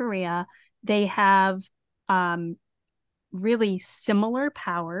North Korea. They have really similar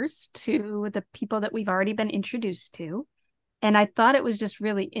powers to the people that we've already been introduced to. And I thought it was just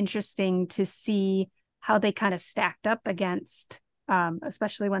really interesting to see how they kind of stacked up against,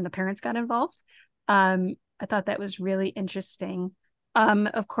 especially when the parents got involved. I thought that was really interesting.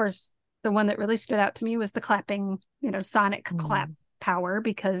 Of course, the one that really stood out to me was the clapping, Sonic clap power,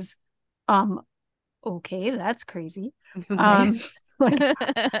 because okay, that's crazy. Like,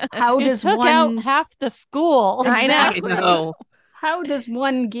 how does took one out half the school? Exactly. I know. How does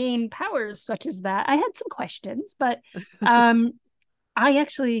one gain powers such as that? I had some questions, but I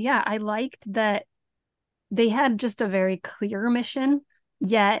actually, I liked that they had just a very clear mission,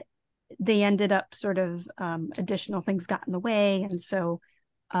 yet they ended up sort of additional things got in the way. And so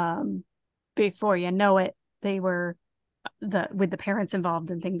before you know it, they were with the parents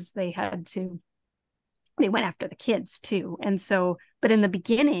involved in things, they went after the kids too. And so, but in the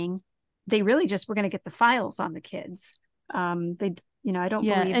beginning, they really just were going to get the files on the kids. I don't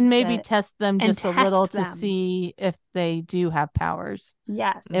believe and maybe test them just a little to them. see if they do have powers.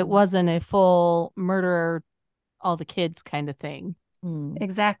 Yes. It wasn't a full murder all the kids kind of thing.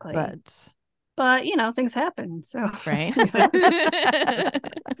 Exactly. But things happen. So right.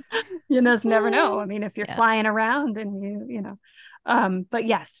 You just never know. I mean, if you're flying around and but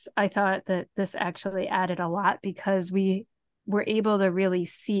yes, I thought that this actually added a lot, because we were able to really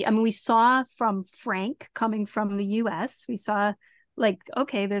see. I mean, we saw from Frank coming from the US, we saw like,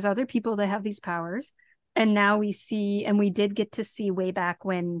 okay, there's other people that have these powers. And now we see, and we did get to see way back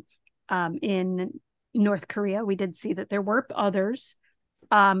when in North Korea, we did see that there were others.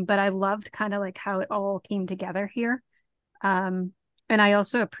 But I loved kind of like how it all came together here. And I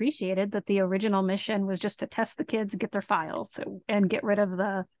also appreciated that the original mission was just to test the kids, get their files, and get rid of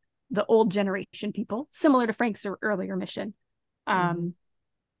the old generation people, similar to Frank's earlier mission.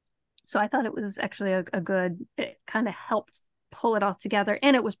 So I thought it was actually a good, it kind of helped pull it all together.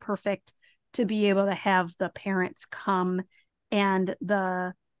 And it was perfect to be able to have the parents come and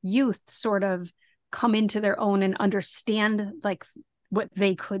the youth sort of come into their own and understand like what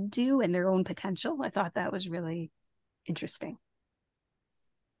they could do and their own potential. I thought that was really interesting.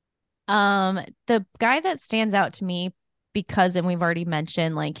 The guy that stands out to me, because, and we've already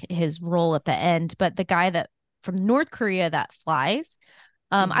mentioned like his role at the end, but the guy that from North Korea that flies,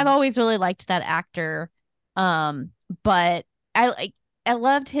 I've always really liked that actor. But I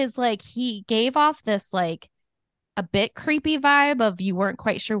loved his, like, he gave off this like a bit creepy vibe of you weren't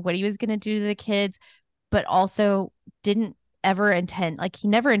quite sure what he was going to do to the kids, but also didn't ever intend, like he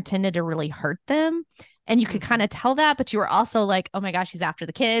never intended to really hurt them. And you could kind of tell that, but you were also like, oh my gosh, he's after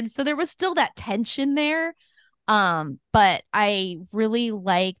the kids. So there was still that tension there. But I really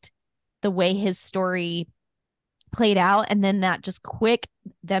liked the way his story played out. And then that just quick,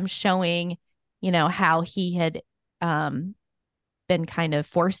 them showing, how he had been kind of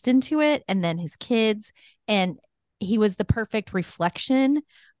forced into it. And then his kids, and he was the perfect reflection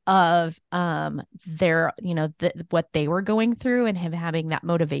of their, what they were going through, and him having that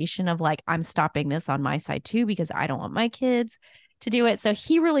motivation of like, I'm stopping this on my side too, because I don't want my kids to do it. So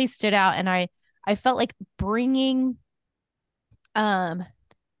he really stood out. And I felt like bringing the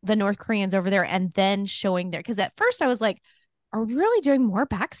North Koreans over there and then showing their, because at first I was like, are we really doing more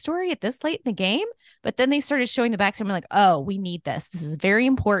backstory at this late in the game? But then they started showing the backstory. I'm like, oh, we need this. This is very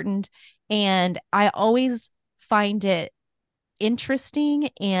important. And I always find it interesting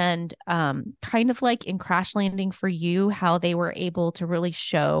and kind of like in Crash Landing for You, how they were able to really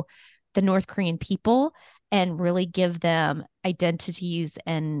show the North Korean people and really give them identities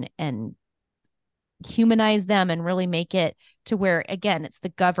and humanize them and really make it to where, again, it's the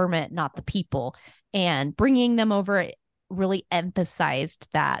government, not the people. And bringing them over really emphasized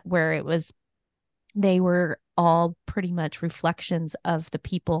that, where it was, they were all pretty much reflections of the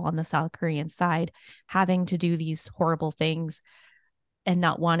people on the South Korean side having to do these horrible things and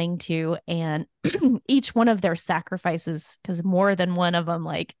not wanting to. And each one of their sacrifices, because more than one of them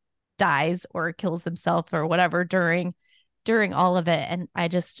like dies or kills themselves or whatever during all of it. And I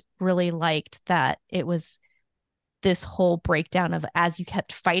just really liked that it was this whole breakdown of, as you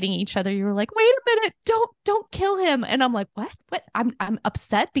kept fighting each other, you were like, wait a minute, don't kill him. And I'm like, what? I'm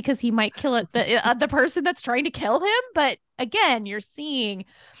upset because he might kill the person that's trying to kill him. But again, you're seeing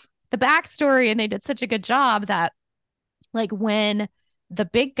the backstory, and they did such a good job that, like, when the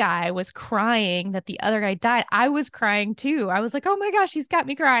big guy was crying that the other guy died, I was crying too. I was like, oh my gosh, he's got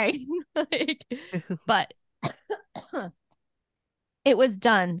me crying. But it was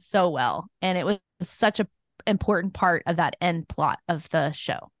done so well. And it was such a important part of that end plot of the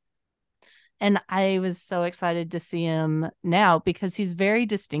show. And I was so excited to see him now, because he's very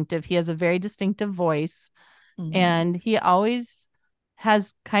distinctive. He has a very distinctive voice, and he always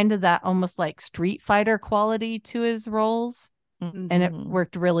has kind of that almost like Street Fighter quality to his roles. And it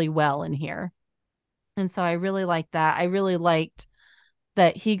worked really well in here. And so I really liked that. I really liked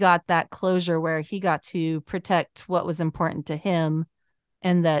that he got that closure where he got to protect what was important to him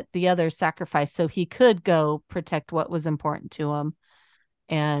and that the others sacrificed so he could go protect what was important to him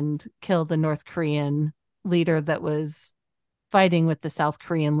and kill the North Korean leader that was fighting with the South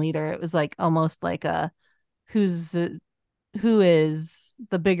Korean leader. It was like almost like a who is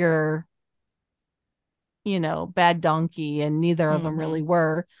the bigger, bad donkey, and neither of them really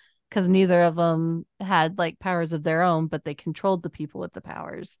were, because neither of them had like powers of their own, but they controlled the people with the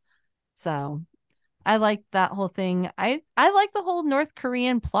powers. So I liked that whole thing. I like the whole North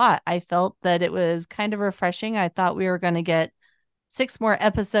Korean plot. I felt that it was kind of refreshing. I thought we were going to get 6 more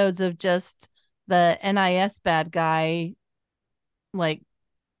episodes of just the NIS bad guy like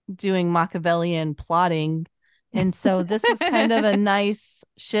doing Machiavellian plotting. And so this was kind of a nice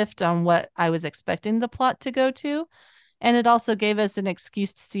shift on what I was expecting the plot to go to. And it also gave us an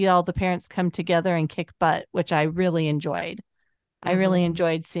excuse to see all the parents come together and kick butt, which I really enjoyed. I really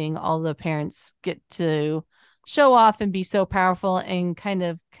enjoyed seeing all the parents get to show off and be so powerful and kind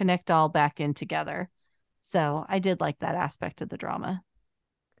of connect all back in together. So I did like that aspect of the drama.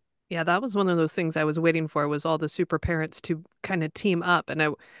 Yeah, that was one of those things I was waiting for, was all the super parents to kind of team up. And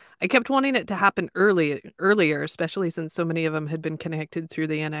I kept wanting it to happen earlier, especially since so many of them had been connected through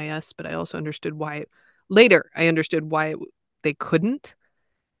the NIS. But I also understood why they couldn't.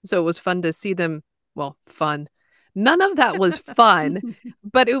 So it was fun to see them. Well, fun. None of that was fun,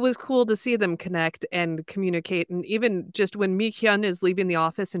 but it was cool to see them connect and communicate. And even just when Mi Hyun is leaving the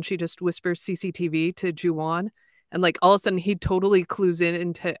office and she just whispers CCTV to Ju-won, and like all of a sudden he totally clues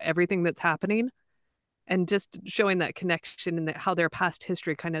into everything that's happening, and just showing that connection and how their past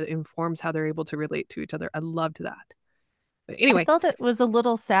history kind of informs how they're able to relate to each other. I loved that. But anyway, I felt it was a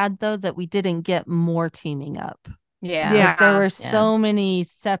little sad though that we didn't get more teaming up. Yeah. Like, there were so many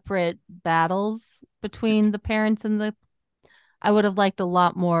separate battles between the parents and I would have liked a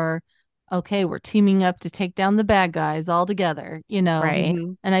lot more. Okay, we're teaming up to take down the bad guys all together, Right.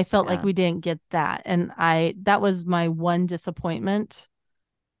 And I felt like we didn't get that. And that was my one disappointment,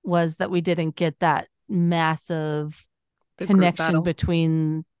 was that we didn't get that massive connection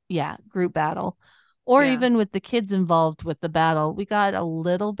between group battle, or even with the kids involved with the battle. We got a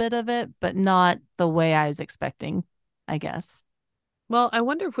little bit of it, but not the way I was expecting, I guess. Well, I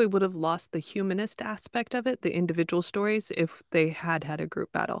wonder if we would have lost the humanist aspect of it, the individual stories, if they had a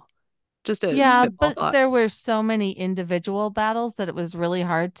group battle. Just a spitball thought. There were so many individual battles that it was really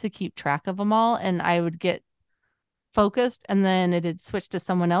hard to keep track of them all, and I would get focused and then it'd switch to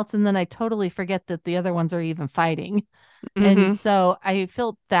someone else, and then I totally forget that the other ones are even fighting. And so I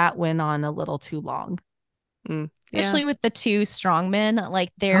felt that went on a little too long. Especially with the 2 strongmen,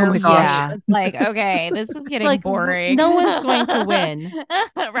 like their oh my gosh. was like, okay, this is getting boring. No one's going to win.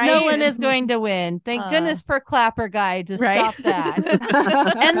 Right? No one is going to win. Thank goodness for Clapper Guy to stop that.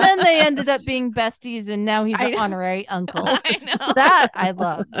 And then they ended up being besties, and now he's an honorary uncle. I know. That I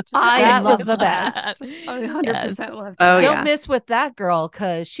loved. That was the best. 100% loved. Don't miss with that girl,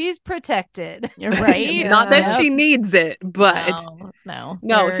 because she's protected. You're right. Not that she needs it, but no.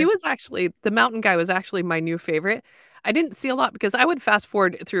 He was actually, the mountain guy was actually my new favorite. I didn't see a lot because I would fast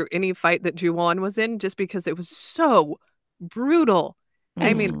forward through any fight that Ju-won was in, just because it was so brutal.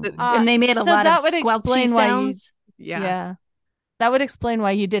 I mean, and they made a lot of squelchy sounds. Yeah. That would explain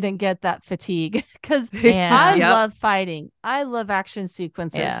why you didn't get that fatigue, because I love fighting. I love action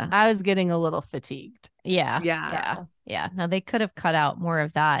sequences. Yeah. I was getting a little fatigued. Yeah. No, they could have cut out more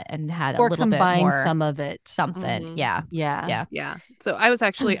of that and had or a little bit combined more some of it. Something. Yeah. So I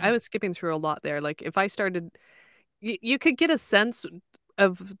was skipping through a lot there. Like if I started, you could get a sense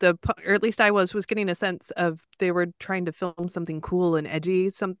of or at least I was getting a sense of they were trying to film something cool and edgy,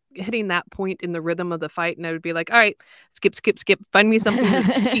 hitting that point in the rhythm of the fight, and I would be like, all right, skip, find me something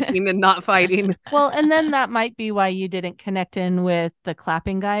that's speaking and not fighting. Well, and then that might be why you didn't connect in with the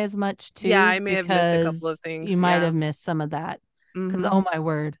clapping guy as much too. Yeah, I may have missed a couple of things. You might have missed some of that, because oh my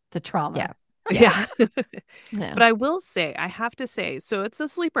word, the trauma. Yeah. But I will say, I have to say, so it's a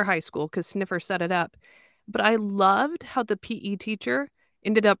sleeper high school because Sniffer set it up. But I loved how the PE teacher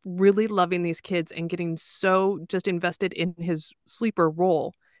ended up really loving these kids and getting so just invested in his sleeper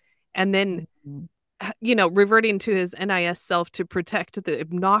role. And then, reverting to his NIS self to protect the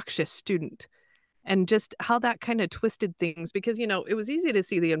obnoxious student. And just how that kind of twisted things, because, it was easy to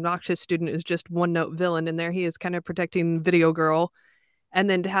see the obnoxious student as just one-note villain. And there he is kind of protecting Video Girl. And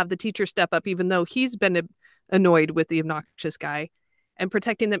then to have the teacher step up, even though he's been annoyed with the obnoxious guy, and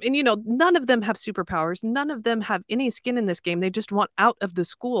protecting them. And, none of them have superpowers. None of them have any skin in this game. They just want out of the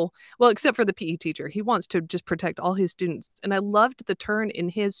school. Well, except for the PE teacher. He wants to just protect all his students. And I loved the turn in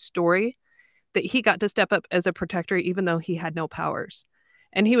his story that he got to step up as a protector, even though he had no powers.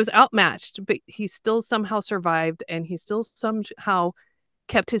 And he was outmatched, but he still somehow survived. And he still somehow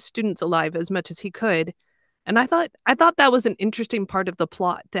kept his students alive as much as he could. And I thought that was an interesting part of the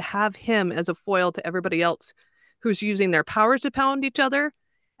plot, to have him as a foil to everybody else who's using their powers to pound each other.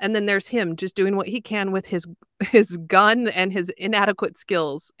 And then there's him just doing what he can with his gun and his inadequate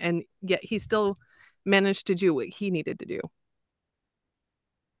skills. And yet he still managed to do what he needed to do.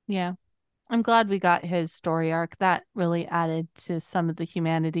 Yeah. I'm glad we got his story arc. That really added to some of the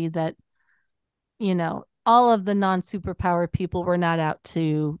humanity that, you know, all of the non-superpower people were not out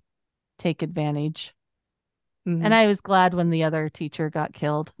to take advantage. Mm-hmm. And I was glad when the other teacher got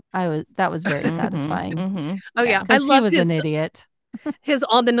killed. That was very satisfying. Mm-hmm. Oh yeah, I loved he was an idiot. His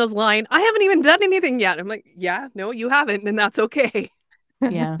on the nose line, I haven't even done anything yet. I'm like, yeah, no, you haven't, and that's okay.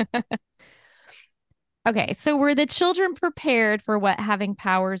 Yeah. Okay, so were the children prepared for what having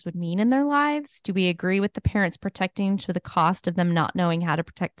powers would mean in their lives? Do we agree with the parents protecting to the cost of them not knowing how to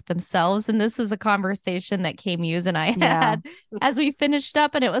protect themselves? And this is a conversation that K-Muse and I had as we finished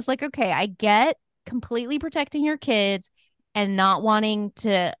up, and it was like, okay, I get completely protecting your kids and not wanting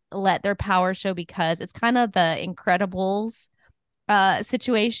to let their power show, because it's kind of the Incredibles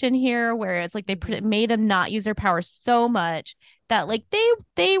situation here, where it's like they made them not use their power so much that like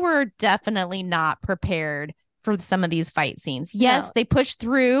they were definitely not prepared for some of these fight scenes. Yes, they pushed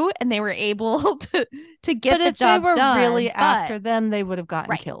through and they were able to get the job done. But if they were really after them, they would have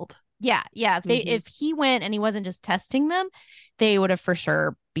gotten killed. Yeah. If he went and he wasn't just testing them, they would have for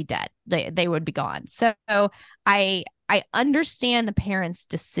sure be dead. They would be gone. So I understand the parents'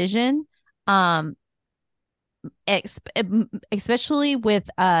 decision, especially with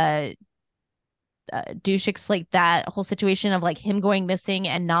Dushik's like that whole situation of like him going missing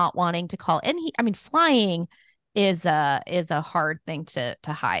and not wanting to call. And flying is a hard thing to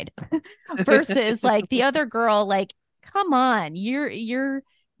hide versus like the other girl, like, come on, you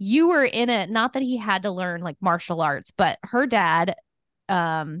were in it. Not that he had to learn like martial arts, but her dad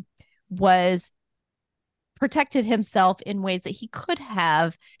was protected himself in ways that he could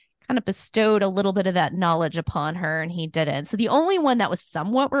have kind of bestowed a little bit of that knowledge upon her, and he didn't. So the only one that was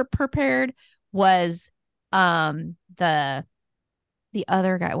somewhat prepared was the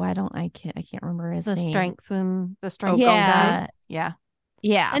other guy. I can't remember his name. The strength guy.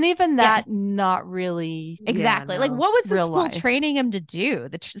 Yeah. And even that, not really. Exactly. Like, what was the school training him to do?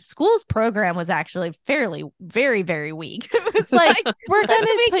 The school's program was actually very, very weak. It was like, we're going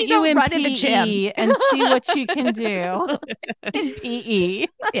to put you in PE in the gym and see what you can do in PE.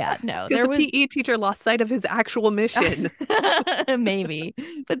 Yeah, no. Because the PE teacher lost sight of his actual mission. Maybe.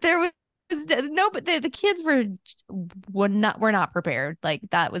 But there was no, but the kids were not prepared. Like,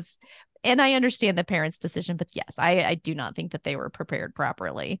 that was... And I understand the parents' decision, but yes, I do not think that they were prepared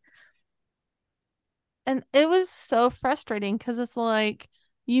properly. And it was so frustrating because it's like,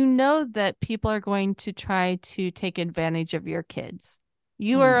 you know that people are going to try to take advantage of your kids.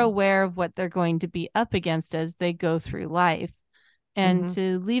 You are aware of what they're going to be up against as they go through life. And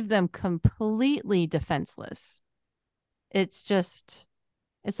to leave them completely defenseless, it's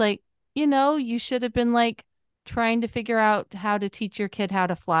like, you should have been like, trying to figure out how to teach your kid how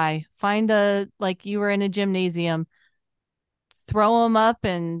to fly. Like you were in a gymnasium, throw him up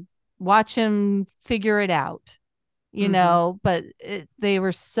and watch him figure it out, but they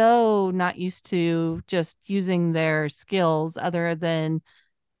were so not used to just using their skills other than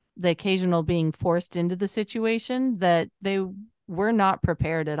the occasional being forced into the situation, that they were not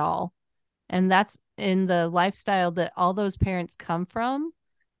prepared at all. And that's in the lifestyle that all those parents come from.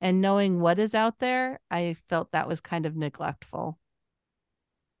 And knowing what is out there, I felt that was kind of neglectful.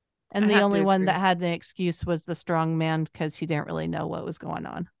 And the only one that had an excuse was the strong man, because he didn't really know what was going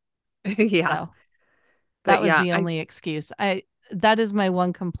on. Yeah. So that was the only excuse. That is my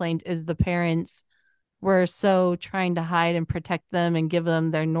one complaint, is the parents were so trying to hide and protect them and give them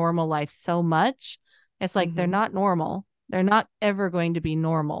their normal life so much. It's like, they're not normal. They're not ever going to be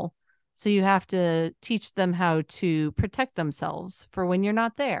normal. So you have to teach them how to protect themselves for when you're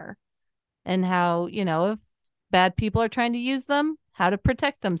not there, and how, if bad people are trying to use them, how to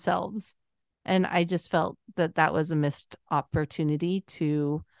protect themselves. And I just felt that was a missed opportunity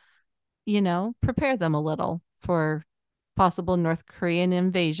to, prepare them a little for possible North Korean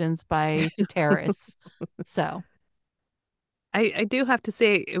invasions by terrorists. So I do have to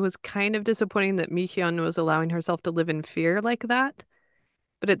say, it was kind of disappointing that Mi-hyun was allowing herself to live in fear like that.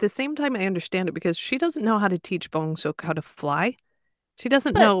 But at the same time, I understand it, because she doesn't know how to teach Bong-seok how to fly. She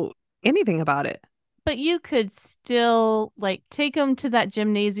doesn't know anything about it. But you could still like take him to that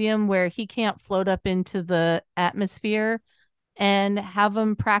gymnasium where he can't float up into the atmosphere and have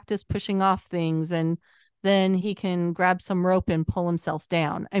him practice pushing off things, and then he can grab some rope and pull himself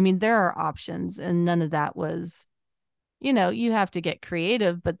down. I mean, there are options, and none of that was you have to get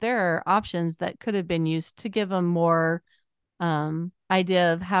creative, but there are options that could have been used to give him more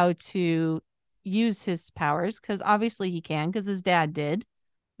idea of how to use his powers, because obviously he can, because his dad did.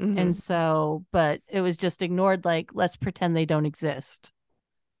 And so, but it was just ignored, like, let's pretend they don't exist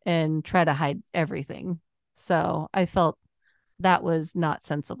and try to hide everything. So I felt that was not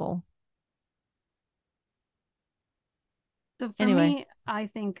sensible. So for me, I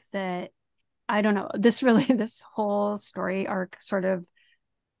think that, I don't know, this whole story arc sort of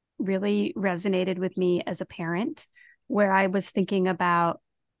really resonated with me as a parent, where I was thinking about,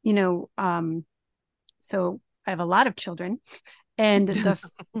 so I have a lot of children, and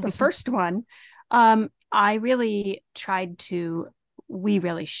the first one, we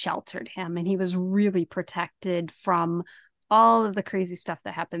really sheltered him, and he was really protected from all of the crazy stuff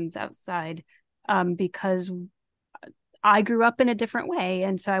that happens outside, because I grew up in a different way.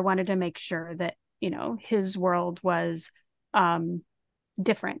 And so I wanted to make sure that, his world was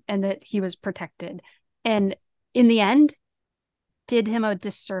different and that he was protected. And in the end, did him a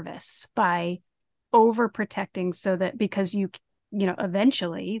disservice by overprotecting, so that, because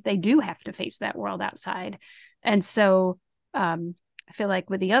eventually they do have to face that world outside. And so I feel like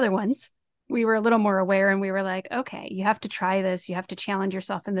with the other ones, we were a little more aware, and we were like, okay, you have to try this. You have to challenge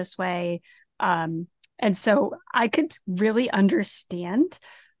yourself in this way. And so I could really understand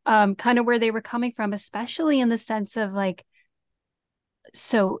kind of where they were coming from, especially in the sense of like,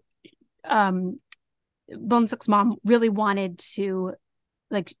 so Bonesuk's mom really wanted to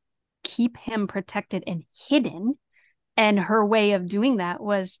like keep him protected and hidden. And her way of doing that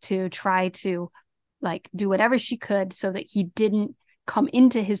was to try to like do whatever she could so that he didn't come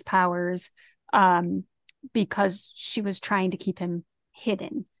into his powers, because she was trying to keep him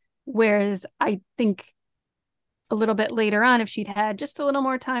hidden. Whereas I think a little bit later on, if she'd had just a little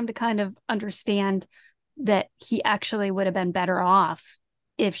more time to kind of understand, that he actually would have been better off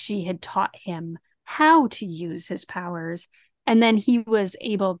if she had taught him how to use his powers, and then he was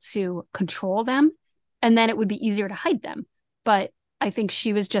able to control them, and then it would be easier to hide them. But I think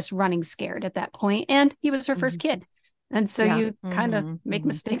she was just running scared at that point, and he was her first kid. And so you kind of make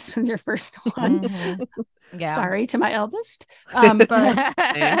mistakes with your first one. Yeah. Sorry to my eldest. But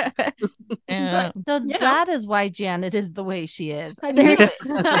that is why Janet is the way she is. I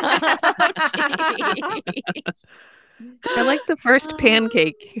like the first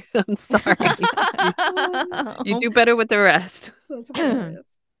pancake. I'm sorry. You do better with the rest. That's hilarious.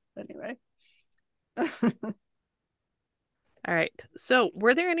 Anyway. All right. So,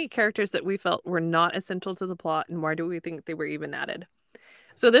 were there any characters that we felt were not essential to the plot, and why do we think they were even added?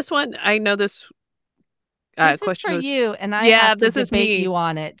 So, this one, I know this question is for you, and I have to debate you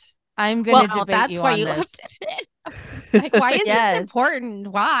on it. I'm going to debate you on this. Left it. Like, why is this important?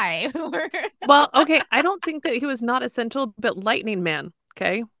 Why? Well, okay, I don't think that he was not essential, but Lightning Man,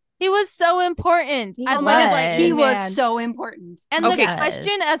 okay? He was so important. He was so important. And the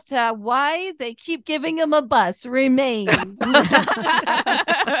question as to why they keep giving him a bus remains. Like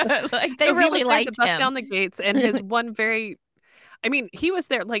they really liked the bus him. Down the gates, and his one he was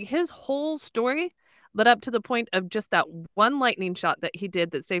there. Like his whole story led up to the point of just that one lightning shot that he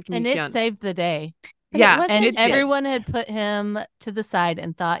did that saved me. And it saved the day. Yeah, and everyone had put him to the side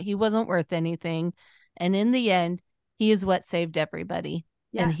and thought he wasn't worth anything. And in the end, he is what saved everybody.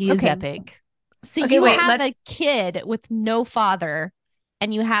 Yes. And he is epic. So you have a kid with no father,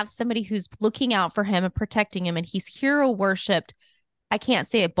 and you have somebody who's looking out for him and protecting him, and he's hero worshipped. I can't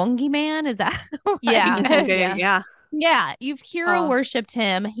say it. Bungie Man, is that? Yeah, you've hero worshipped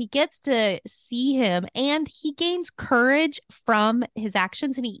him. He gets to see him, and he gains courage from his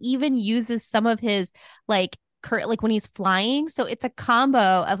actions, and he even uses some of his like when he's flying. So it's a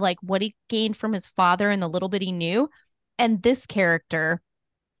combo of like what he gained from his father and the little bit he knew, and this character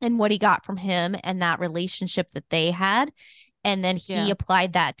and what he got from him and that relationship that they had. And then he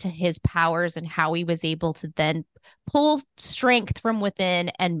applied that to his powers and how he was able to then pull strength from within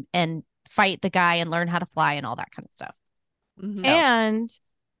and fight the guy and learn how to fly and all that kind of stuff. Mm-hmm. And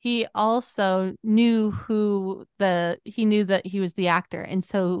he also knew that he was the actor. And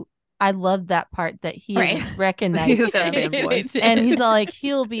so I love that part that he recognized him. And he's all like,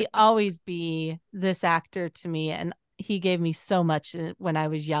 he'll always be this actor to me. And he gave me so much when I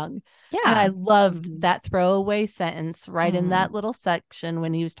was young. Yeah. And I loved that throwaway sentence in that little section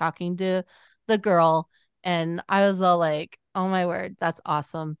when he was talking to the girl. And I was all like, oh my word, that's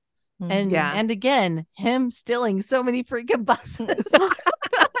awesome. And and again, him stealing so many freaking buses. It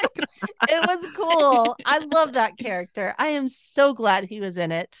was cool. I love that character. I am so glad he was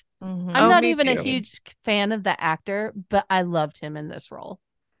in it. Mm-hmm. I'm not even a huge fan of the actor, but I loved him in this role.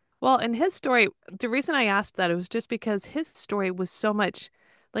 Well, and his story, the reason I asked that, it was just because his story was so much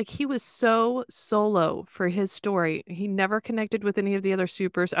like he was so solo for his story. He never connected with any of the other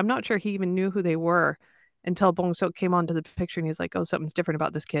supers. I'm not sure he even knew who they were until Bong Sok came onto the picture and he's like, oh, something's different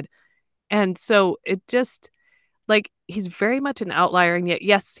about this kid. And so it just like he's very much an outlier. And yet,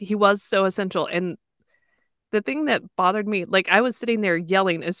 yes, he was so essential. And the thing that bothered me, like I was sitting there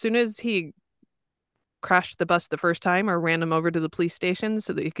yelling as soon as he crashed the bus the first time or ran him over to the police station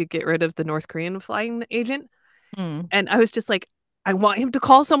so that he could get rid of the North Korean flying agent. And I was just like, I want him to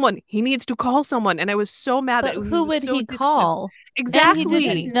call someone. He needs to call someone. And I was so mad But that who would he call? Exactly. And he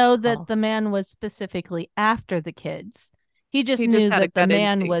didn't know that the man was specifically after the kids. He just He just knew had a that the gut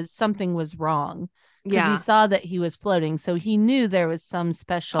man instinct. something was wrong because Yeah. he saw that he was floating. So he knew there was some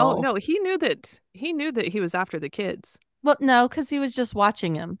special. Oh no, he knew that he was after the kids. Well, no, because he was just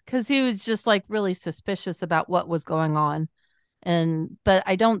watching him because he was just like really suspicious about what was going on. But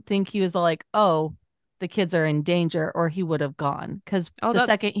I don't think he was like, oh, the kids are in danger, or he would have gone. Because the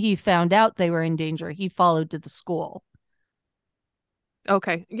second he found out they were in danger, he followed to the school.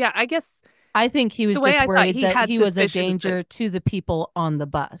 Okay. Yeah, I guess I think he was just worried that he was a suspicions danger to the people on the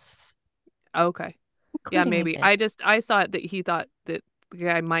bus. Okay. Yeah, maybe. I saw it that he thought that the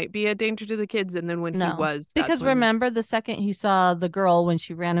guy might be a danger to the kids, and then when he was, that's because when... remember the second he saw the girl when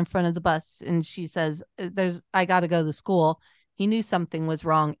she ran in front of the bus and she says, I got to go to school. He knew something was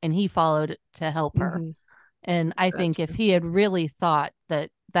wrong and he followed to help her. And I think if he had really thought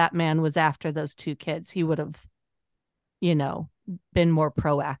that that man was after those two kids, he would have, been more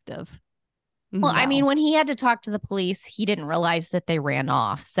proactive. Well, I mean, when he had to talk to the police, he didn't realize that they ran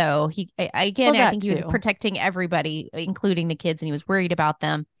off. So I think he was protecting everybody, including the kids, and he was worried about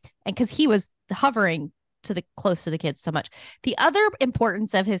them. And because he was hovering close to the kids so much. The other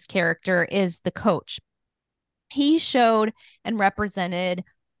importance of his character is the coach. He showed and represented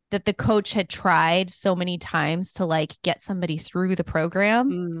that the coach had tried so many times to like get somebody through the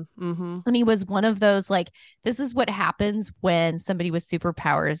program. And he was one of those, like, this is what happens when somebody with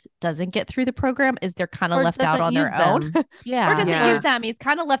superpowers doesn't get through the program, is they're kind of left out on their own. Yeah. Or doesn't use them. He's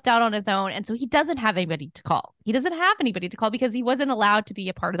kind of left out on his own. And so he doesn't have anybody to call. He doesn't have anybody to call because he wasn't allowed to be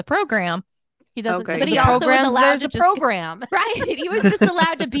a part of the program. He doesn't, but he also was allowed to just, program. Right. He was just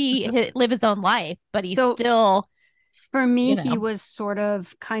allowed to live his own life, but he still... For me, he was sort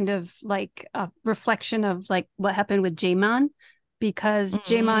of kind of like a reflection of like what happened with Jaemon, because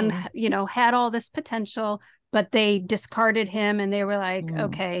Jaemon, had all this potential, but they discarded him and they were like,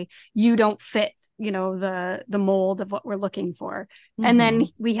 okay, you don't fit, the mold of what we're looking for. And then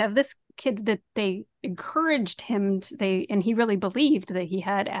we have this kid that they encouraged him and he really believed that he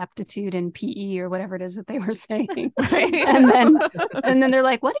had aptitude in PE or whatever it is that they were saying. and then they're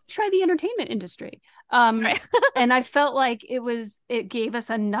like, why don't you try the entertainment industry? And I felt like it gave us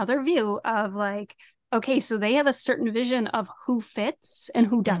another view of like, okay, so they have a certain vision of who fits and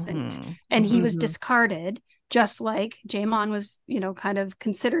who doesn't. And he was discarded, just like Jaemon was, kind of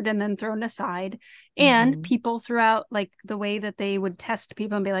considered and then thrown aside. And people throughout, like the way that they would test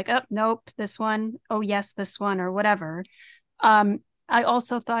people and be like, oh, nope, this one. Oh, yes, this one, or whatever. I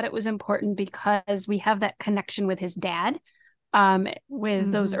also thought it was important because we have that connection with his dad,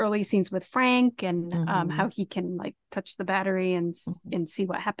 with those early scenes with Frank and how he can like touch the battery and see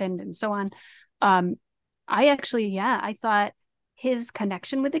what happened and so on. I thought his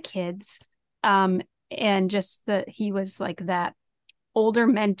connection with the kids, and just that he was like that older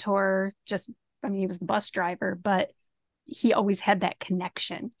mentor, he was the bus driver, but he always had that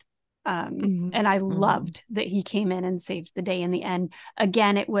connection. And I loved that he came in and saved the day in the end.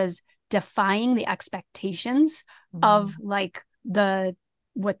 Again, it was defying the expectations of like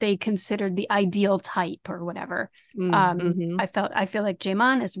what they considered the ideal type or whatever. I feel like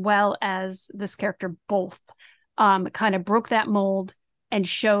Jaemon as well as this character both kind of broke that mold and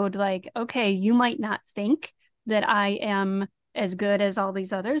showed like, okay, you might not think that I am as good as all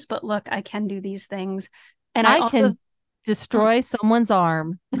these others, but look, I can do these things. And I also can destroy someone's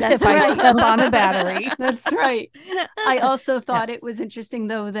arm if I step on a battery. That's right. I also thought it was interesting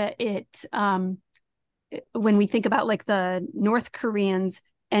though that when we think about like the North Koreans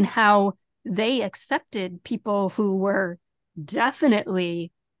and how they accepted people who were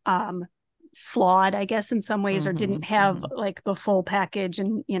definitely flawed, I guess, in some ways, or didn't have like the full package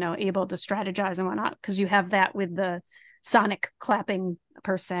and, able to strategize and whatnot, because you have that with the Sonic clapping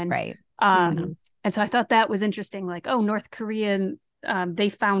person. Right. And so I thought that was interesting. Like, oh, North Korean, they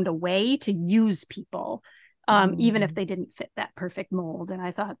found a way to use people, even if they didn't fit that perfect mold. And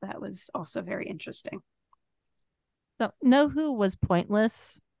I thought that was also very interesting. So, know who was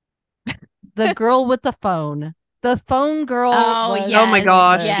pointless? The girl with the phone. The phone girl. Oh, was yes. Oh my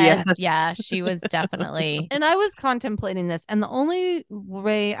gosh, Yes. yes. Yeah. She was definitely. And I was contemplating this, and the only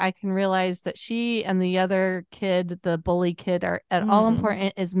way I can realize that she and the other kid, the bully kid, are at all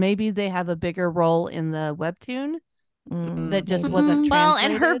important is maybe they have a bigger role in the webtoon that just wasn't translated. Well,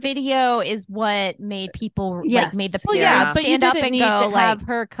 and her video is what made people Yes. made the Well, parents but you stand up didn't and need go to like, have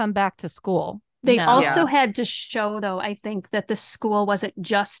her come back to school. They No. also Yeah. had to show, though, I think that the school wasn't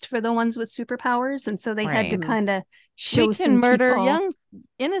just for the ones with superpowers, and so they had to Right. kind of show We some can murder people. young,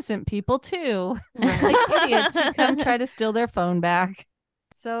 innocent people too, Right. like idiots who come try to steal their phone back.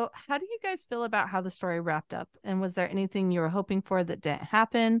 So, how do you guys feel about how the story wrapped up? And was there anything you were hoping for that didn't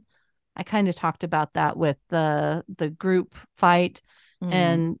happen? I kind of talked about that with the group fight.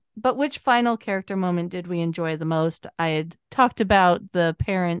 But which final character moment did we enjoy the most? I had talked about the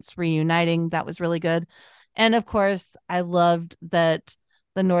parents reuniting. That was really good. And of course, I loved that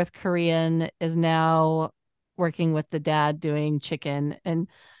the North Korean is now working with the dad doing chicken. And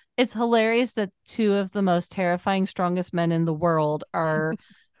it's hilarious that two of the most terrifying, strongest men in the world are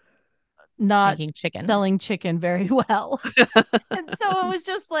not making chicken. selling chicken very well. And so it was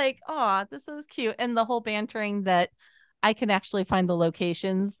just like, oh, this is cute. And the whole bantering that I can actually find the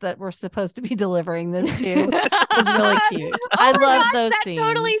locations that we're supposed to be delivering this to was really cute. I love those that scenes.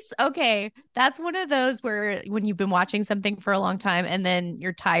 totally okay. That's one of those where when you've been watching something for a long time and then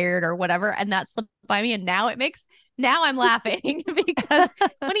you're tired or whatever, and that slipped by me, and now I'm laughing because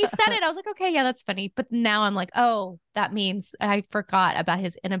when he said it, I was like, okay, yeah, that's funny. But now I'm like, oh, that means I forgot about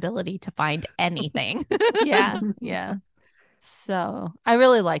his inability to find anything. Yeah. So I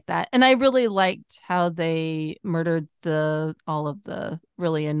really liked that. And I really liked how they murdered all of the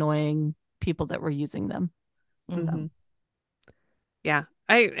really annoying people that were using them. Mhm. Yeah.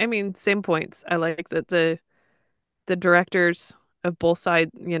 I mean, same points. I like that the directors of both sides,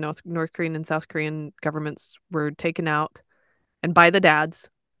 North Korean and South Korean governments were taken out, and by the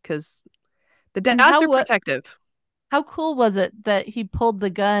dads, because the dads are protective. How cool was it that he pulled the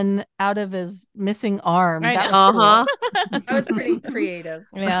gun out of his missing arm? I That know. was cool. That was pretty creative.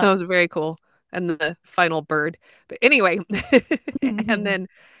 Yeah. That was very cool. And the final bird. But anyway, and then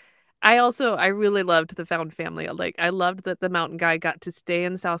I really loved the found family. Like, I loved that the mountain guy got to stay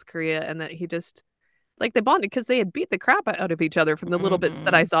in South Korea, and that he just, like, they bonded because they had beat the crap out of each other from the little bits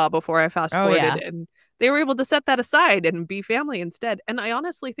that I saw before I fast forwarded. yeah. And they were able to set that aside and be family instead. And I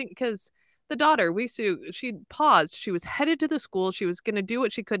honestly think because the daughter, Wisu, she paused. She was headed to the school. She was going to do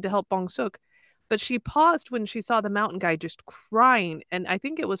what she could to help Bong Suk. But she paused when she saw the mountain guy just crying. And I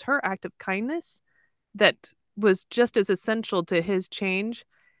think it was her act of kindness that was just as essential to his change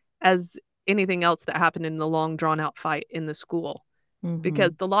as anything else that happened in the long drawn out fight in the school.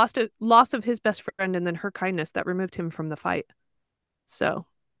 Because the loss of his best friend and then her kindness, that removed him from the fight. So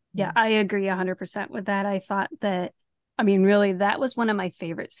yeah, I agree 100% with that. I thought that, I mean, really, that was one of my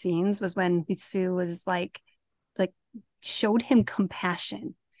favorite scenes, was when Hisu was like showed him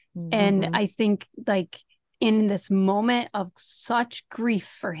compassion. And I think, like, in this moment of such grief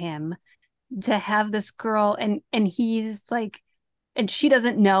for him, to have this girl and he's like, and she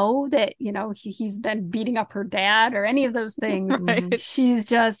doesn't know that, he's been beating up her dad or any of those things. Right. She's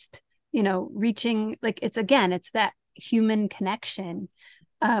just, reaching, like, it's that human connection.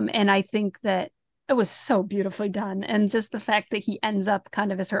 And I think that it was so beautifully done. And just the fact that he ends up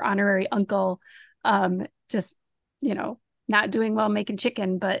kind of as her honorary uncle, just, not doing well making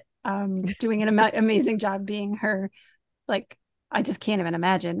chicken, but doing an amazing job being her, like, I just can't even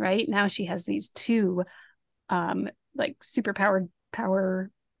imagine, right? Now she has these two like superpowered power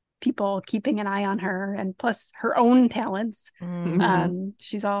people keeping an eye on her, and plus her own talents.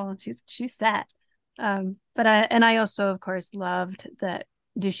 She's set. But I also, of course, loved that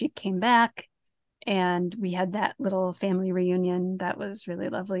Dushik came back and we had that little family reunion that was really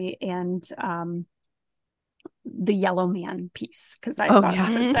lovely. And the yellow man piece, because I thought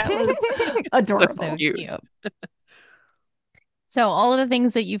that was adorable. So cute. So all of the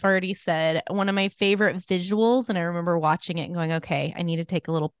things that you've already said, one of my favorite visuals, and I remember watching it and going, okay, I need to take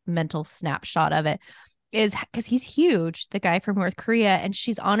a little mental snapshot of it, is because he's huge, the guy from North Korea, and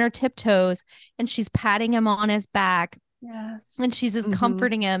she's on her tiptoes and she's patting him on his back. Yes. And she's just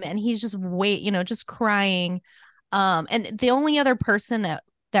comforting him, and he's just just crying. And the only other person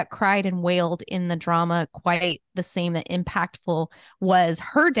that cried and wailed in the drama quite the same, that impactful, was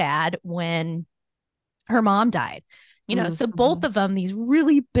her dad when her mom died. So both of them, these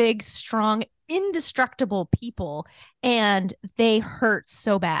really big, strong, indestructible people, and they hurt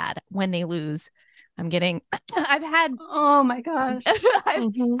so bad when they lose I've had Oh my gosh.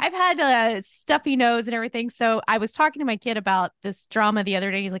 I've had stuffy nose and everything. So I was talking to my kid about this drama the other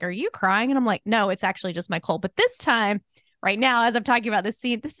day. He's like, "Are you crying?" And I'm like, "No, it's actually just my cold." But this time, right now, as I'm talking about this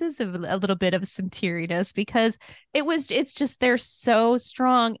scene, this is a little bit of some teariness because it's just they're so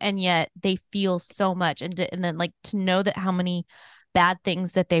strong and yet they feel so much, and then like to know that how many bad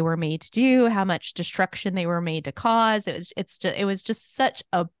things that they were made to do, how much destruction they were made to cause. It was just such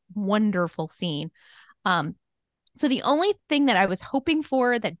a wonderful scene. So the only thing that I was hoping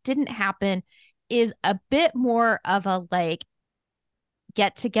for that didn't happen is a bit more of a like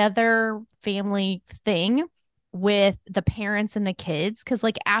get together family thing with the parents and the kids. Cause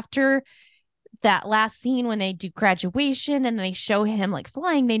like after that last scene when they do graduation and they show him like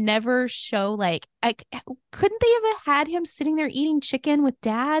flying, they never show like, couldn't they have had him sitting there eating chicken with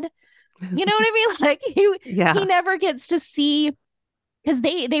dad? You know what I mean? Like he never gets to see, because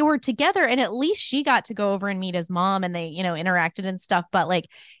they were together and at least she got to go over and meet his mom and they, you know, interacted and stuff. But like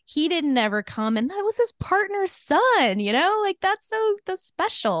he didn't ever come, and that was his partner's son, you know, like that's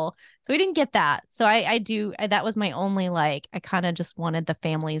special. So we didn't get that. So that was my only like, I kind of just wanted the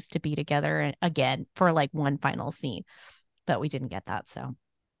families to be together again for like one final scene, but we didn't get that. So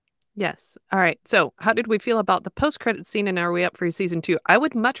yes. All right. So how did we feel about the post-credit scene, and are we up for season 2? I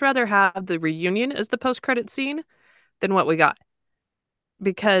would much rather have the reunion as the post-credit scene than what we got,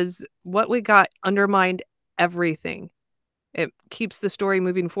 because what we got undermined everything. It keeps the story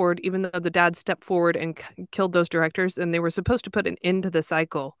moving forward, even though the dad stepped forward and killed those directors, and they were supposed to put an end to the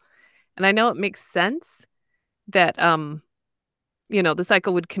cycle. And I know it makes sense that, the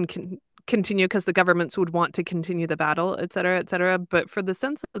cycle would continue because the governments would want to continue the battle, et cetera, et cetera. But for the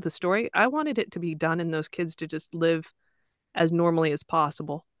sense of the story, I wanted it to be done and those kids to just live as normally as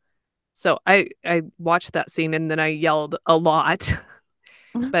possible. So I watched that scene and then I yelled a lot.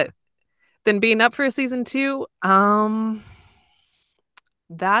 But then being up for a season 2,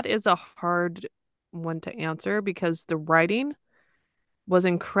 that is a hard one to answer because the writing was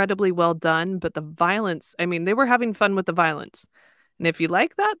incredibly well done, but the violence, I mean, they were having fun with the violence. And if you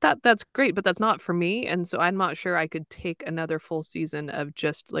like that's great, but that's not for me. And so I'm not sure I could take another full season of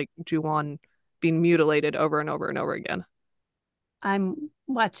just like Ju-on being mutilated over and over and over again. I'm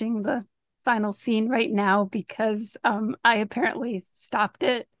watching the final scene right now because I apparently stopped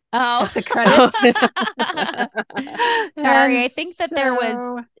it at the credits. Sorry, I think that there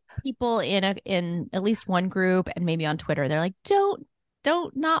was people in at least one group and maybe on Twitter. They're like, don't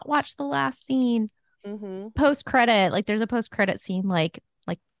not watch the last scene. Post credit, like there's a post credit scene, like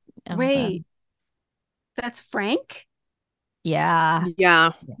wait, that's Frank? Yeah.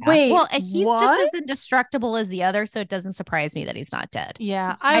 Wait, well, he's just as indestructible as the other, so it doesn't surprise me that he's not dead.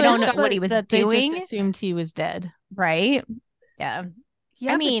 Yeah, I don't know what he was doing. They just assumed he was dead, right? Yeah.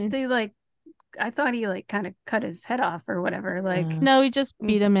 I mean, they like, I thought he like kind of cut his head off or whatever. Like, no, he just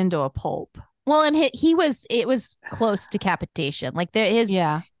beat him into a pulp. Well, and it was close decapitation. Like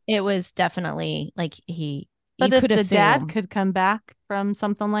it was definitely like But if the dad could come back from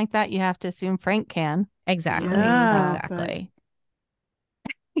something like that, you have to assume Frank can. Exactly. Yeah, exactly.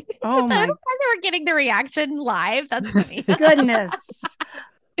 Oh my! They were getting the reaction live. That's funny. Goodness.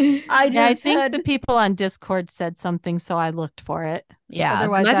 I think the people on Discord said something, so I looked for it. Yeah.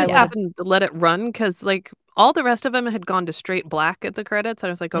 Otherwise, I just happened to let it run because like all the rest of them had gone to straight black at the credits. I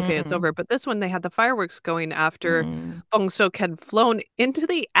was like, okay, it's over. But this one, they had the fireworks going after Bong Sook had flown into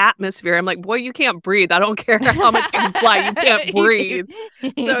the atmosphere. I'm like, boy, you can't breathe. I don't care how much you can fly. You can't breathe.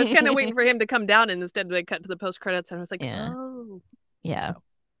 So I was kind of waiting for him to come down, and instead they cut to the post credits, and I was like, oh. Yeah.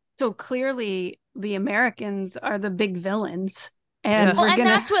 So clearly the Americans are the big villains. And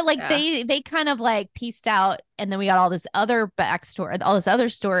that's what like they kind of like pieced out, and then we got all this other backstory, all this other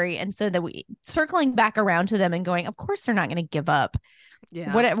story, and so that we circling back around to them and going, of course they're not going to give up.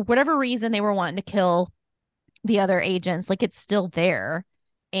 Yeah, whatever reason they were wanting to kill the other agents, like it's still there,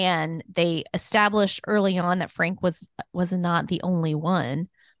 and they established early on that Frank was not the only one,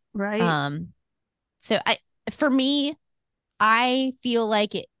 right? So for me, I feel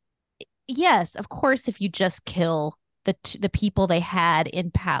like it. Yes, of course, if you just kill the people they had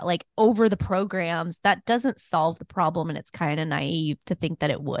in like over the programs, that doesn't solve the problem, and it's kind of naive to think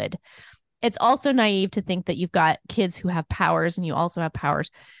that it would. It's also naive to think that you've got kids who have powers and you also have powers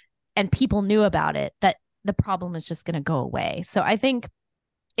and people knew about it, that the problem is just going to go away. So I think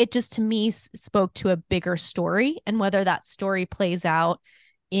it just to me spoke to a bigger story, and whether that story plays out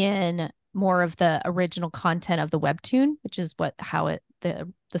in more of the original content of the webtoon, which is how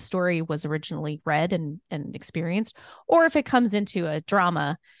the story was originally read and experienced, or if it comes into a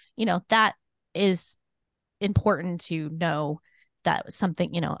drama, that is important to know that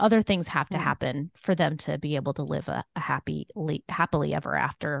something, other things have to happen for them to be able to live a happily ever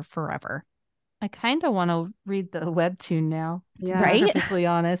after forever. I kind of want to read the webtoon now. To Right? be perfectly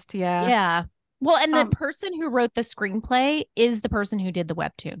honest. Yeah. Yeah. Well, and the person who wrote the screenplay is the person who did the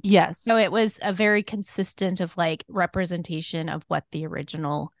webtoon. Yes. So it was a very consistent of like representation of what the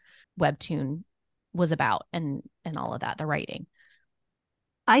original webtoon was about and all of that, the writing.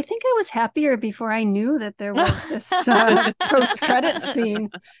 I think I was happier before I knew that there was this post-credit scene,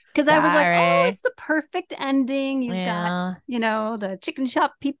 because I was like, oh, it's the perfect ending. You've got, the chicken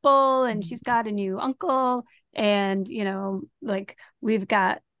shop people, and she's got a new uncle, and, like we've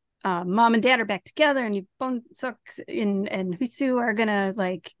got mom and dad are back together, and Bone Seok and Husu are gonna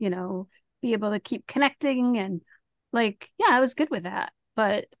like, be able to keep connecting, and like, yeah, I was good with that.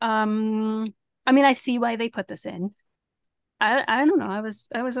 But I mean, I see why they put this in. I don't know. I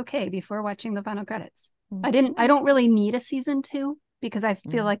was okay before watching the final credits. I don't really need a season 2 because I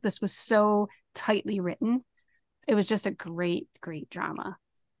feel like this was so tightly written. It was just a great, great drama.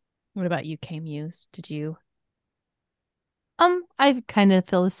 What about you, K-Muse? Did you? I kind of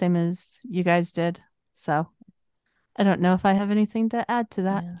feel the same as you guys did. So I don't know if I have anything to add to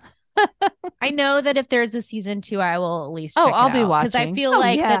that. Yeah. I know that if there's a season 2, I will at least check I'll it be out, watching. because I feel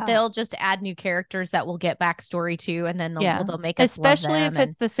like that they'll just add new characters that will get backstory to, and then they'll make us especially love them if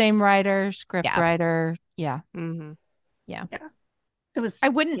it's the same writer, script writer. Yeah. Mm-hmm. Yeah. It was. I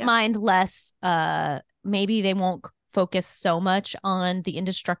wouldn't mind less. Maybe they won't focus so much on the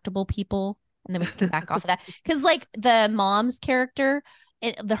indestructible people, and then we can back off of that, because like the mom's character,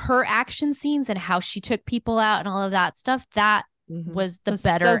 her action scenes and how she took people out and all of that stuff, that was the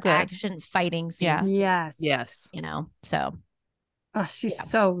better action fighting scenes. Yes. So. Oh, she's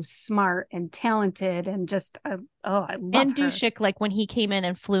so smart and talented, and just I love her. And Dushik, like when he came in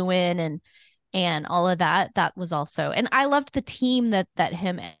and flew in and all of that was also, and I loved the team that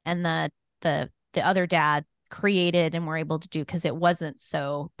him and the other dad created and were able to do, because it wasn't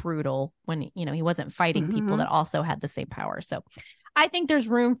so brutal when he wasn't fighting people that also had the same power. So I think there's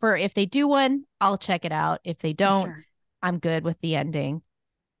room for, if they do one, I'll check it out. If they don't, I'm good with the ending.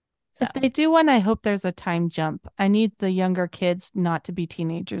 So. If they do one, I hope there's a time jump. I need the younger kids not to be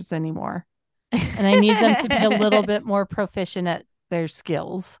teenagers anymore. And I need them to be a little bit more proficient at their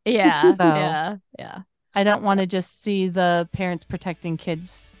skills. Yeah. So yeah. I don't want to just see the parents protecting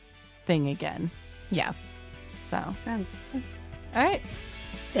kids thing again. Yeah. So. Makes sense. All right.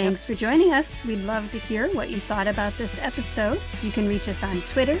 Thanks for joining us. We'd love to hear what you thought about this episode. You can reach us on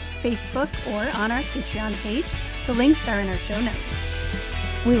Twitter, Facebook, or on our Patreon page. The links are in our show notes.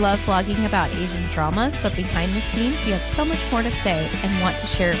 We love blogging about Asian dramas, but behind the scenes, we have so much more to say and want to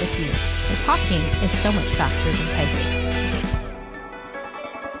share it with you. And talking is so much faster than typing.